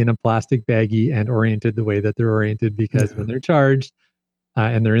mine in a plastic baggie and oriented the way that they're oriented, because when they're charged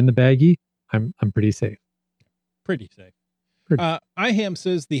and they're in the baggie, I'm pretty safe. Pretty safe. IHAM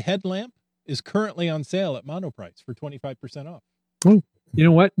says the headlamp is currently on sale at Monoprice for 25% off. Oh, you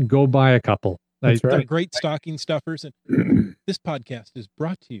know what? Go buy a couple. That's right. They're great stocking stuffers. And this podcast is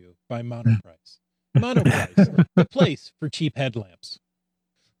brought to you by Monoprice. Monoprice, the place for cheap headlamps.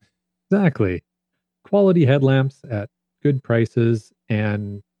 Exactly. Quality headlamps at good prices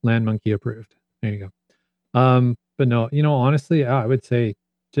and Land Monkey approved. There you go. But no, honestly, I would say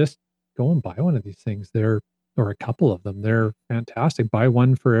just go and buy one of these things. Or a couple of them. They're fantastic. Buy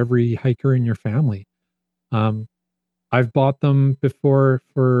one for every hiker in your family. I've bought them before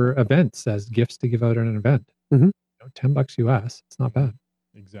for events as gifts to give out at an event. Mm-hmm. $10 US. It's not bad.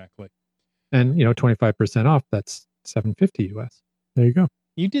 Exactly. And 25% off, that's $7.50 US. There you go.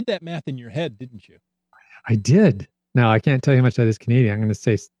 You did that math in your head, didn't you? I did. Now I can't tell you how much that is Canadian. I'm going to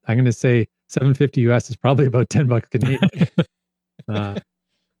say $7.50 US is probably about $10 Canadian.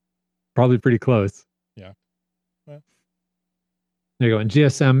 Probably pretty close. Yeah. Well. There you go. And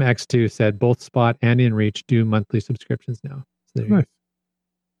GSM X2 said both Spot and InReach do monthly subscriptions now. So nice.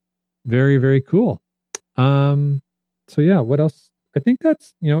 Very, very cool. So yeah, what else? I think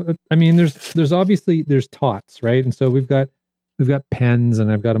that's, there's obviously tots, right? And so we've got pens,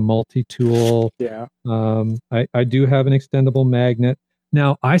 and I've got a multi-tool. Yeah. I do have an extendable magnet.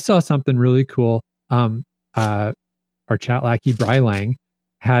 Now I saw something really cool. Our chat lackey Brylang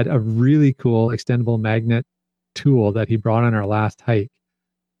had a really cool extendable magnet tool that he brought on our last hike.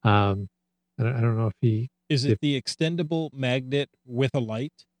 I don't know if he... Is it the extendable magnet with a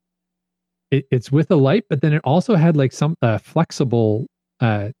light? It's with a light, but then it also had like some flexible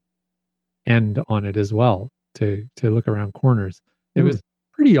end on it as well to look around corners. It was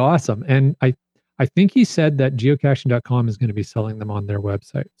pretty awesome. And I think he said that geocaching.com is going to be selling them on their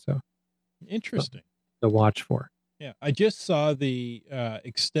website. So interesting. To watch for. Yeah, I just saw the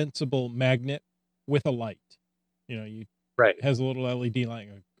extensible magnet with a light. It has a little LED light.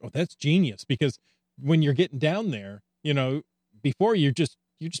 Oh, that's genius, because when you're getting down there, before you're just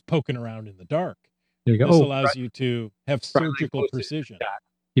poking around in the dark. There you go. This allows you to have surgical precision.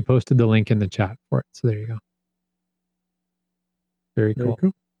 He posted the link in the chat for it. So there you go. Very cool.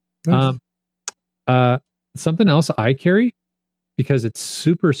 Nice. Something else I carry, because it's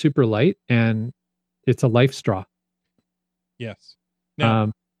super, super light, and it's a Life Straw. Yes.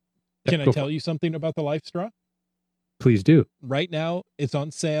 Now, can I tell you something about the Life Straw? Please do. Right now, it's on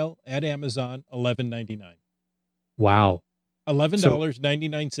sale at Amazon, $11.99. Wow.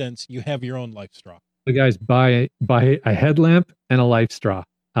 $11.99. You have your own Life Straw. So guys, buy a headlamp and a Life Straw.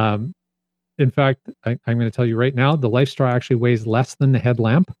 In fact, I'm going to tell you right now, the Life Straw actually weighs less than the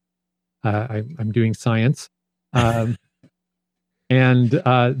headlamp. I'm doing science. And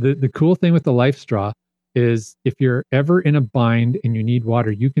the cool thing with the Life Straw is if you're ever in a bind and you need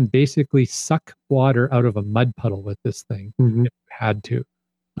water, you can basically suck water out of a mud puddle with this thing if you had to.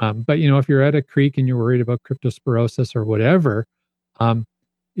 But if you're at a creek and you're worried about cryptosporosis or whatever,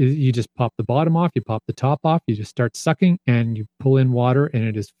 you just pop the bottom off, you pop the top off, you just start sucking, and you pull in water, and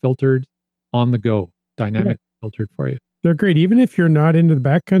it is filtered on the go, dynamic filtered for you. They're great. Even if you're not into the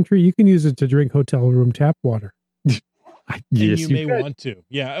backcountry, you can use it to drink hotel room tap water. Yes, you may want to.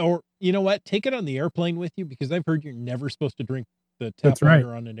 Yeah. Or you know what? Take it on the airplane with you, because I've heard you're never supposed to drink the tap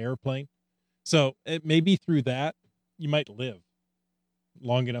water on an airplane. So it may be through that you might live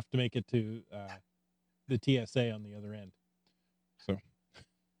long enough to make it to the TSA on the other end. So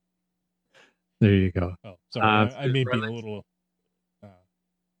there you go. Oh, sorry. I may be a little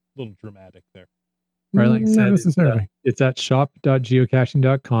dramatic there. Right, not necessarily. It's at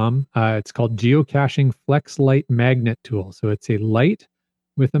shop.geocaching.com. It's called Geocaching Flex Light Magnet Tool. So it's a light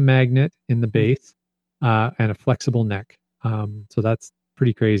with a magnet in the base and a flexible neck. So that's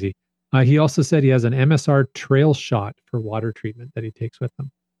pretty crazy. He also said he has an MSR trail shot for water treatment that he takes with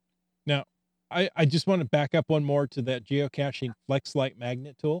him. Now, I just want to back up one more to that Geocaching Flex Light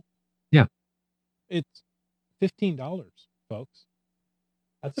Magnet Tool. Yeah. It's $15, folks.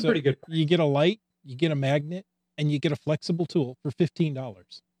 That's a pretty good price. You get a light, you get a magnet, and you get a flexible tool for $15.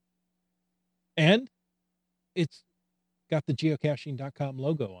 And it's got the geocaching.com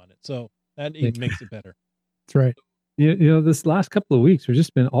logo on it. So that even makes it better. That's right. This last couple of weeks, there's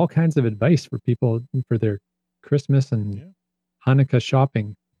just been all kinds of advice for people for their Christmas and Hanukkah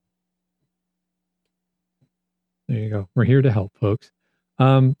shopping. There you go. We're here to help, folks.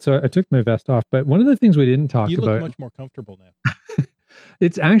 So I took my vest off, but one of the things we didn't talk You look about. much more comfortable now.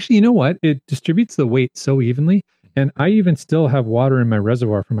 It's actually, you know what? It distributes the weight so evenly. And I even still have water in my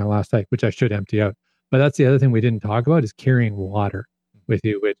reservoir from my last hike, which I should empty out. But that's the other thing we didn't talk about is carrying water with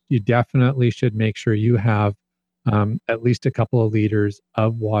you, which you definitely should make sure you have at least a couple of liters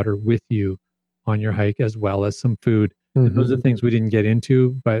of water with you on your hike, as well as some food. And those are things we didn't get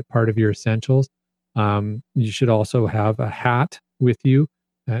into, but part of your essentials. You should also have a hat with you,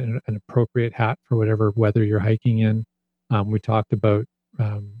 an appropriate hat for whatever weather you're hiking in. We talked about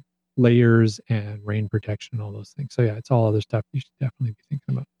layers and rain protection and all those things. So yeah, it's all other stuff you should definitely be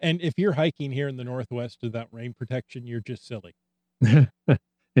thinking about. And if you're hiking here in the Northwest without rain protection, you're just silly.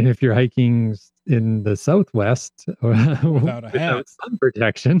 And if you're hiking in the Southwest without a hat, without sun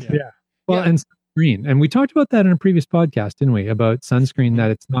protection, yeah. And sunscreen. And we talked about that in a previous podcast, didn't we? About sunscreen, that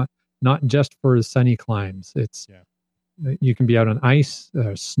it's not just for sunny climes. It's you can be out on ice,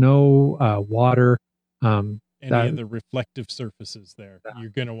 snow, water. Any of the reflective surfaces there,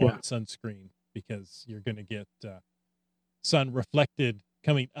 you're going to want sunscreen because you're going to get sun reflected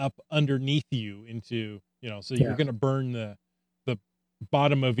coming up underneath you into, so you're going to burn the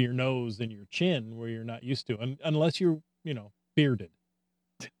bottom of your nose and your chin where you're not used to, unless you're, bearded.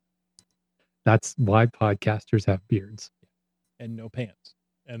 That's why podcasters have beards. And no pants.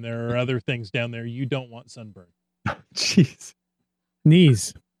 And there are other things down there you don't want sunburn. Jeez.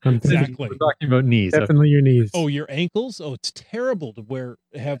 Knees. Exactly. We're talking about knees. Definitely your knees. Oh, your ankles? Oh, it's terrible to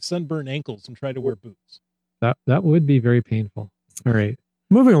have sunburned ankles and try to wear boots. That would be very painful. All right.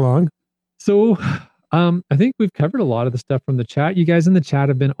 Moving along. So I think we've covered a lot of the stuff from the chat. You guys in the chat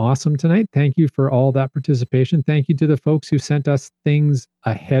have been awesome tonight. Thank you for all that participation. Thank you to the folks who sent us things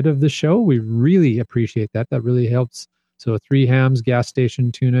ahead of the show. We really appreciate that. That really helps. So 3 Hams, Gas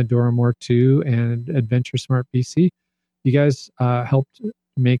Station Tuna, Doramore 2, and Adventure Smart BC. You guys helped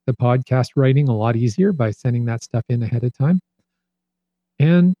make the podcast writing a lot easier by sending that stuff in ahead of time.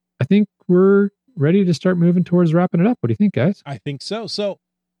 And I think we're ready to start moving towards wrapping it up. What do you think, guys? I think so. So,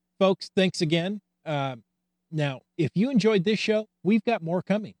 folks, thanks again. Now, if you enjoyed this show, we've got more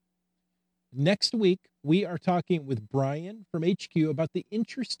coming. Next week, we are talking with Brian from HQ about the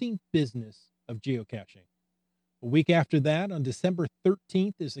interesting business of geocaching. A week after that, on December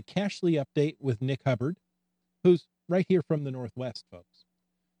 13th, is the Cachly update with Nick Hubbard, who's right here from the Northwest, folks.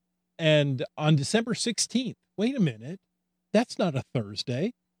 And on December 16th, wait a minute, that's not a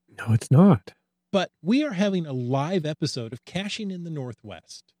Thursday. No, it's not. But we are having a live episode of Caching in the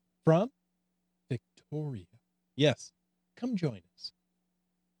Northwest from Victoria. Yes, come join us.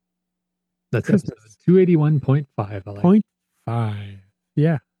 That's 281.5. I like. 0.5.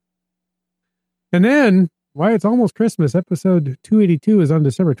 Yeah. And then, why it's almost Christmas, episode 282 is on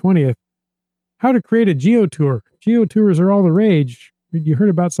December 20th. How to create a geotour. Geotours are all the rage. You heard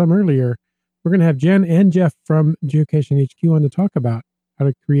about some earlier. We're going to have Jen and Jeff from Geocaching HQ on to talk about how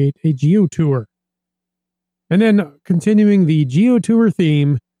to create a geotour. And then continuing the geotour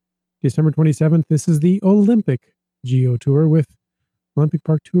theme, December 27th, this is the Olympic geotour with Olympic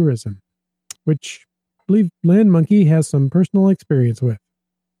Park Tourism, which I believe Land Monkey has some personal experience with.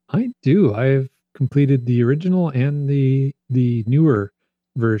 I do. I've completed the original and the newer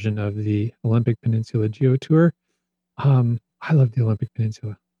version of the Olympic Peninsula geotour. I love the Olympic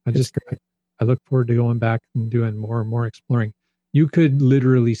Peninsula. I look forward to going back and doing more and more exploring. You could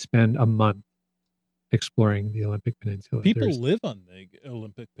literally spend a month exploring the Olympic Peninsula. People live on the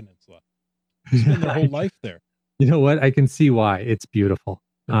Olympic Peninsula. They spend their whole life there. You know what? I can see why. It's beautiful.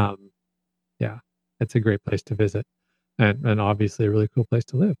 Yeah, it's a great place to visit, and obviously a really cool place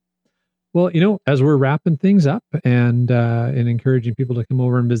to live. Well, as we're wrapping things up and encouraging people to come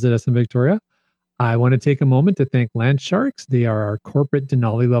over and visit us in Victoria, I want to take a moment to thank Landsharks. They are our corporate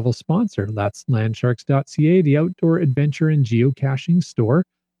Denali level sponsor. That's landsharks.ca, the outdoor adventure and geocaching store.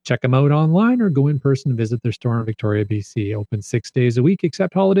 Check them out online or go in person and visit their store in Victoria, BC. Open 6 days a week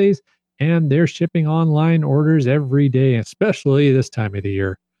except holidays, and they're shipping online orders every day, especially this time of the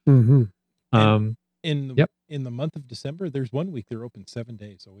year. Mm-hmm. In the month of December, there's 1 week they're open 7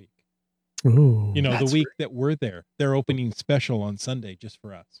 days a week. Ooh, the week that we're there, they're opening special on Sunday just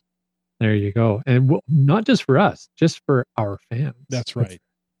for us. There you go. And not just for us, just for our fans. That's right.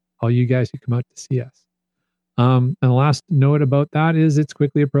 All you guys who come out to see us. And the last note about that is it's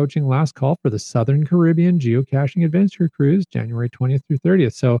quickly approaching last call for the Southern Caribbean Geocaching Adventure Cruise, January 20th through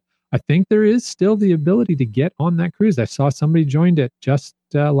 30th. So I think there is still the ability to get on that cruise. I saw somebody joined it just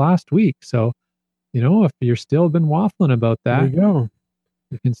last week. So, if you're still been waffling about that, there you go.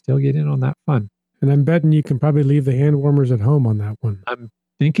 you can still get in on that fun. And I'm betting you can probably leave the hand warmers at home on that one. I'm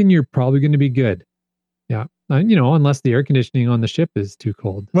thinking you're probably going to be good. Yeah. Unless the air conditioning on the ship is too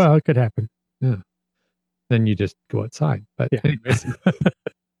cold. Well, it could happen. Yeah. Then you just go outside. But Yeah. anyways.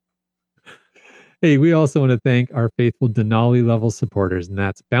 Hey, we also want to thank our faithful Denali level supporters, and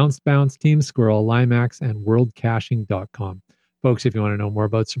that's Bounce Bounce, Team Squirrel, Limax, and WorldCaching.com. Folks, if you want to know more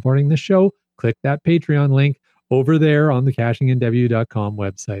about supporting the show, click that Patreon link over there on the CachingNW.com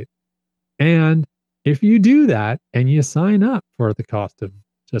website. And if you do that and you sign up for the cost of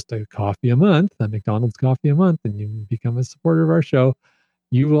just a coffee a month, a McDonald's coffee a month, and you become a supporter of our show,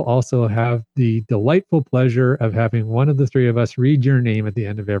 you will also have the delightful pleasure of having one of the three of us read your name at the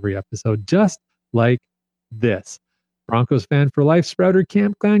end of every episode, just like this. Broncos fan for life, Sprouter,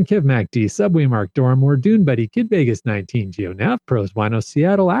 Camp Clan, Kev Mac D, Subway Mark, Doramore, Dune Buddy, Kid Vegas 19, Geo Nav Pros, Wino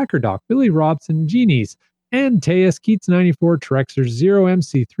Seattle, Ackerdoc, Billy Robson, Genies, and Teus, Keats 94, Trexer, Zero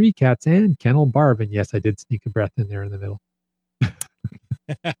MC, 3 Cats, and Kennel Barb. And yes, I did sneak a breath in there in the middle.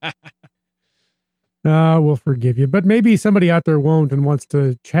 We'll forgive you. But maybe somebody out there won't and wants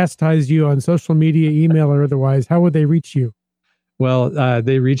to chastise you on social media, email, or otherwise. How would they reach you? Well,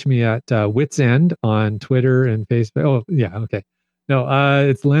 they reach me at Wits End on Twitter and Facebook. Oh, yeah. Okay. No,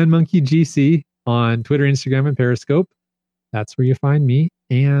 it's Land Monkey GC on Twitter, Instagram, and Periscope. That's where you find me.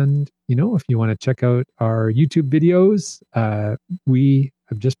 And, if you want to check out our YouTube videos, we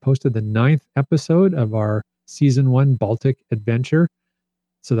have just posted the 9th episode of our season 1 Baltic adventure.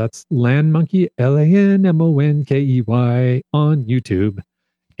 So that's Land Monkey, LANMONKEY on YouTube.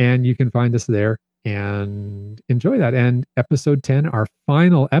 And you can find us there and enjoy that. And episode 10, our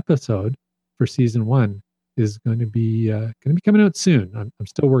final episode for season 1, is going to be coming out soon. I'm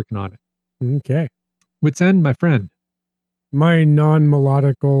still working on it. Okay. Wits End, my friend. My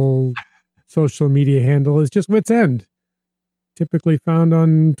non-melodical social media handle is just Wits End. Typically found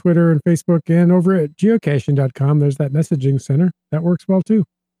on Twitter and Facebook and over at geocaching.com. There's that messaging center. That works well too.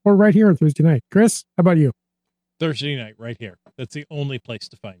 Or right here on Thursday night. Chris, how about you? Thursday night, right here. That's the only place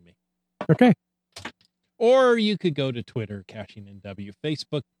to find me. Okay. Or you could go to Twitter, CachingNW,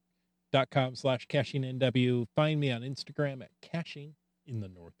 Facebook.com/CachingNW. Find me on Instagram at Caching in the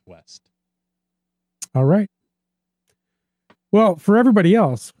Northwest. All right. Well, for everybody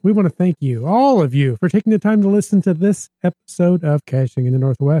else, we want to thank you, all of you, for taking the time to listen to this episode of Caching in the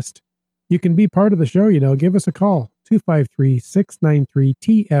Northwest. You can be part of the show, give us a call,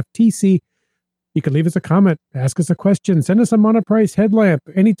 253-693-TFTC. You can leave us a comment, ask us a question, send us a monoprice headlamp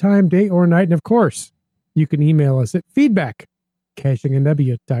anytime, day or night. And of course, you can email us at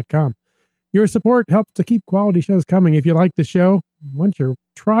feedback@cachingNW.com. Your support helps to keep quality shows coming. If you like the show, why don't you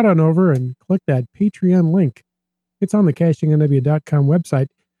trot on over and click that Patreon link. It's on the CachingNW.com website.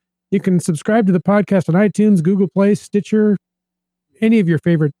 You can subscribe to the podcast on iTunes, Google Play, Stitcher, any of your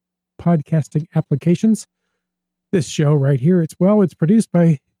favorite podcasting applications. This show right here, it's produced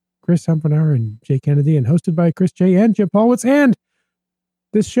by Chris Humpenauer and Jay Kennedy and hosted by Chris J. and Jim Paulwitz. And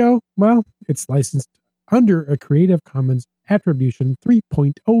this show, it's licensed under a Creative Commons Attribution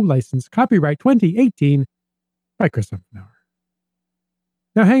 3.0 license, copyright 2018 by Chris Humpenauer.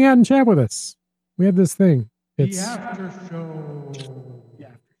 Now hang out and chat with us. We have this thing. It's the after show.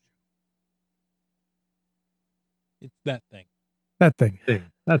 It's that thing. That thing.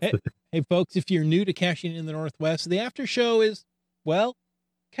 That's the thing. Hey, folks, if you're new to Caching in the Northwest, the after show is,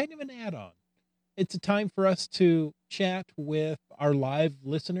 kind of an add-on. It's a time for us to chat with our live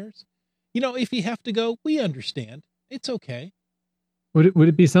listeners. If you have to go, we understand. It's okay. Would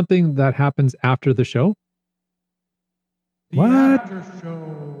it be something that happens after the show? What? After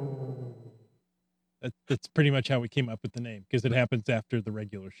show. That's pretty much how we came up with the name, because it happens after the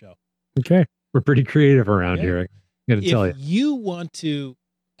regular show. Okay. We're pretty creative around here. I'm going to tell you. If you want to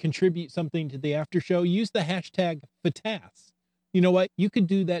contribute something to the after show, use the hashtag FATAS. You know what? You could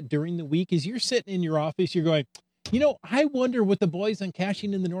do that during the week as you're sitting in your office. You're going, I wonder what the boys on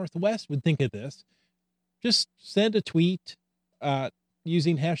Caching in the Northwest would think of this. Just send a tweet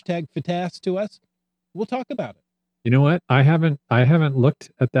using hashtag FATAS to us. We'll talk about it. You know what? I haven't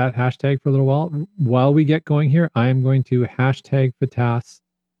looked at that hashtag for a little while. While we get going here, I am going to hashtag FATAS.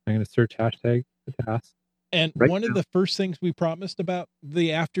 I'm going to search hashtag FATAS. And one of the first things we promised about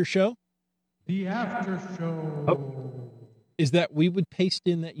the after show, is that we would paste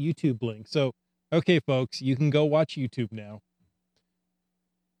in that YouTube link. So, okay, folks, you can go watch YouTube now.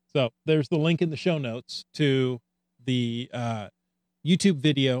 So there's the link in the show notes to the YouTube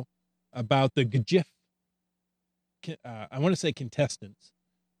video about the GIF. I want to say contestants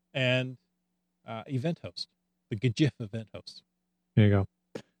and event host, the GIF event host. There you go.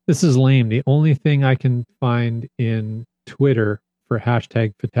 This is lame. The only thing I can find in Twitter for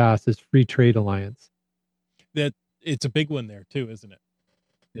hashtag FATAS is Free Trade Alliance. That it's a big one there too, isn't it?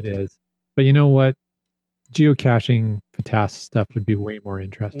 It is. But you know what? Geocaching FATAS stuff would be way more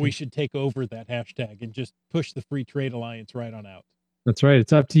interesting. We should take over that hashtag and just push the Free Trade Alliance right on out. That's right.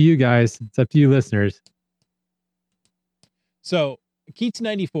 It's up to you guys. It's up to you listeners. So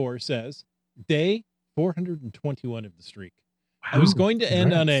Keats94 says, day 421 of the streak. Wow, I was going to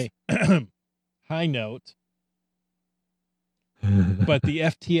end on congrats. a high note, but the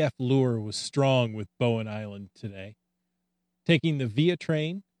FTF lure was strong with Bowen Island today. Taking the Via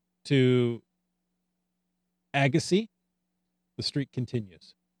train to Agassiz, the streak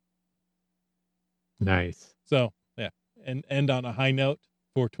continues. Nice. So, yeah, and end on a high note,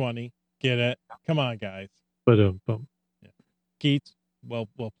 420. Get it? Come on, guys. Boom. Yeah. Keats, well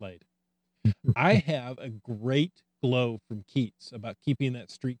played. I have a great glow from Keats about keeping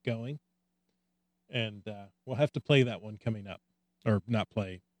that streak going. And we'll have to play that one coming up. Or not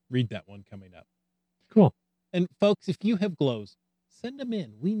play, read that one coming up. Cool. And folks, if you have glows, send them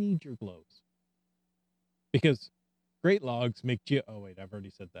in. We need your glows. Because great logs make oh, wait, I've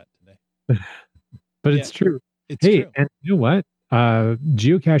already said that today. But it's true. It's true. true. And you know what?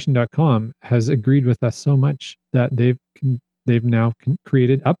 Geocaching.com has agreed with us so much that they've now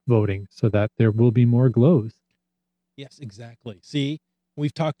created upvoting so that there will be more glows. Yes, exactly. See,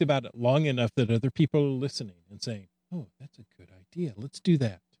 we've talked about it long enough that other people are listening and saying, oh, that's a good idea. Let's do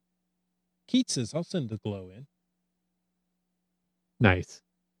that. Keats says, I'll send the glow in. Nice.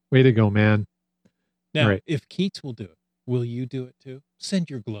 Way to go, man. Now, right. If Keats will do it, will you do it too? Send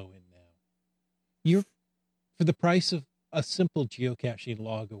your glow in now. For the price of a simple geocaching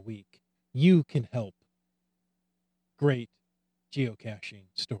log a week, you can help great geocaching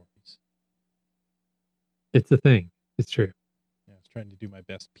stories. It's a thing. It's true. I was trying to do my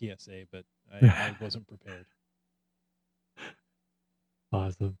best PSA, but I wasn't prepared.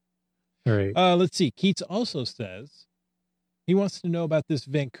 Awesome. All right. Let's see. Keats also says he wants to know about this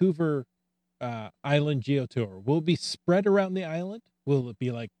Vancouver island geo tour. Will it be spread around the island? Will it be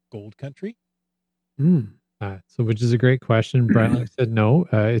like Gold Country? So, which is a great question. Brian said no.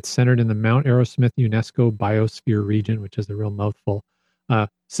 It's centered in the Mount Arrowsmith UNESCO Biosphere region, which is a real mouthful.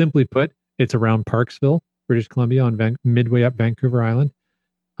 Simply put, it's around Parksville, British Columbia, on midway up Vancouver Island.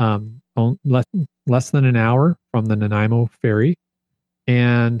 Less than an hour from the Nanaimo ferry.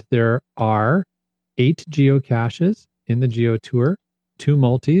 And there are 8 geocaches in the geo tour, 2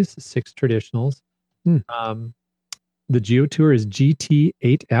 multis, 6 traditionals. The geo tour is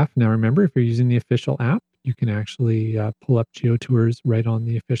GT8F. Now, remember, if you're using the official app, you can actually pull up geo tours right on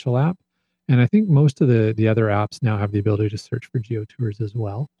the official app. And I think most of the other apps now have the ability to search for geo tours as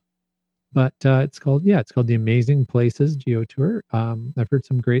well. But it's called the Amazing Places Geo Tour. I've heard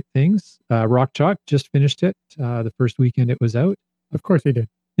some great things. Rock Chalk just finished it the first weekend it was out. Of course he did.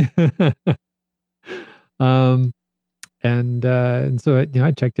 And so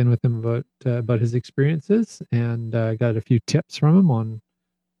I checked in with him about his experiences and got a few tips from him on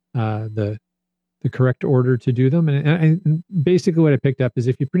the correct order to do them. And basically what I picked up is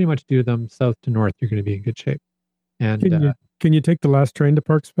if you pretty much do them south to north, you're going to be in good shape. And can you take the last train to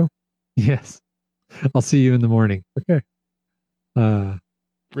Parksville? Yes, I'll see you in the morning. Okay.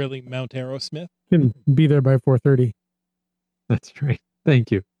 Really, Mount Arrowsmith? Can be there by 4:30. That's right.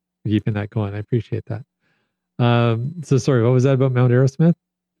 Thank you for keeping that going. I appreciate that. So sorry, what was that about Mount Arrowsmith?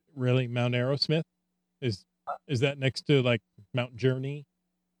 Really, Mount Arrowsmith? Is that next to like Mount Journey?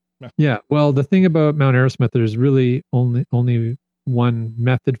 Yeah. Well, the thing about Mount Arrowsmith, there's really only one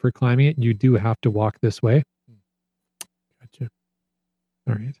method for climbing it. You do have to walk this way. Gotcha.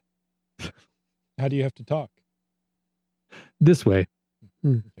 All right. How do you have to talk? This way.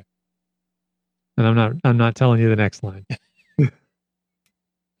 Okay. And I'm not telling you the next line.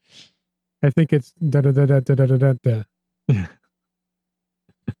 I think it's da da da da da da da da.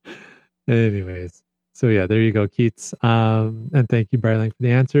 Anyways, so yeah, there you go, Keats. And thank you, Brian, for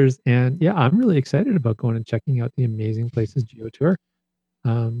the answers. And yeah, I'm really excited about going and checking out the Amazing Places Geo Tour.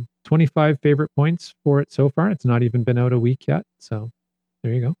 25 favorite points for it so far. It's not even been out a week yet, so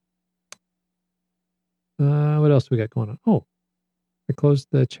there you go. What else we got going on? Oh, I closed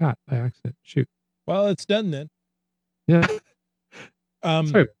the chat by accident. Shoot. Well, it's done then. Yeah.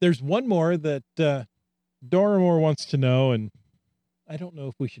 There's one more that Doramore wants to know, and I don't know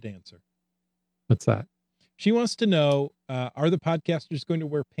if we should answer. What's that? She wants to know, are the podcasters going to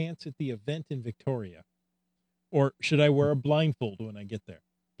wear pants at the event in Victoria? Or should I wear a blindfold when I get there?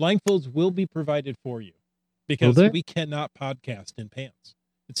 Blindfolds will be provided for you because we cannot podcast in pants.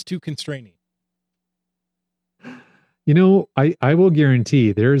 It's too constraining. You know, I will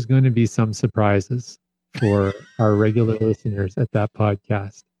guarantee there's going to be some surprises for our regular listeners at that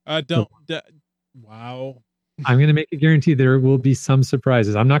podcast. Wow. I'm going to make a guarantee there will be some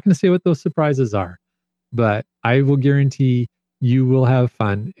surprises. I'm not going to say what those surprises are, but I will guarantee you will have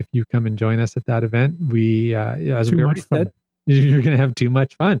fun if you come and join us at that event. We, as we already said, you're going to have too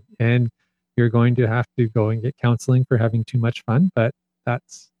much fun, and you're going to have to go and get counseling for having too much fun. But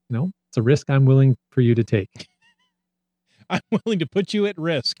that's, it's a risk I'm willing for you to take. I'm willing to put you at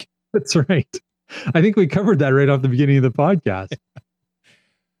risk. That's right. I think we covered that right off the beginning of the podcast.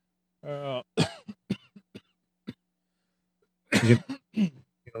 You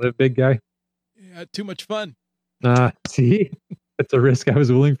live big, guy? Yeah, too much fun. See, it's a risk I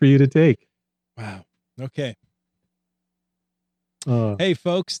was willing for you to take. Wow. Okay. Hey,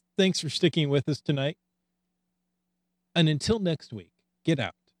 folks, thanks for sticking with us tonight. And until next week, get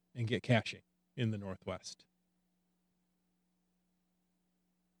out and get caching in the Northwest.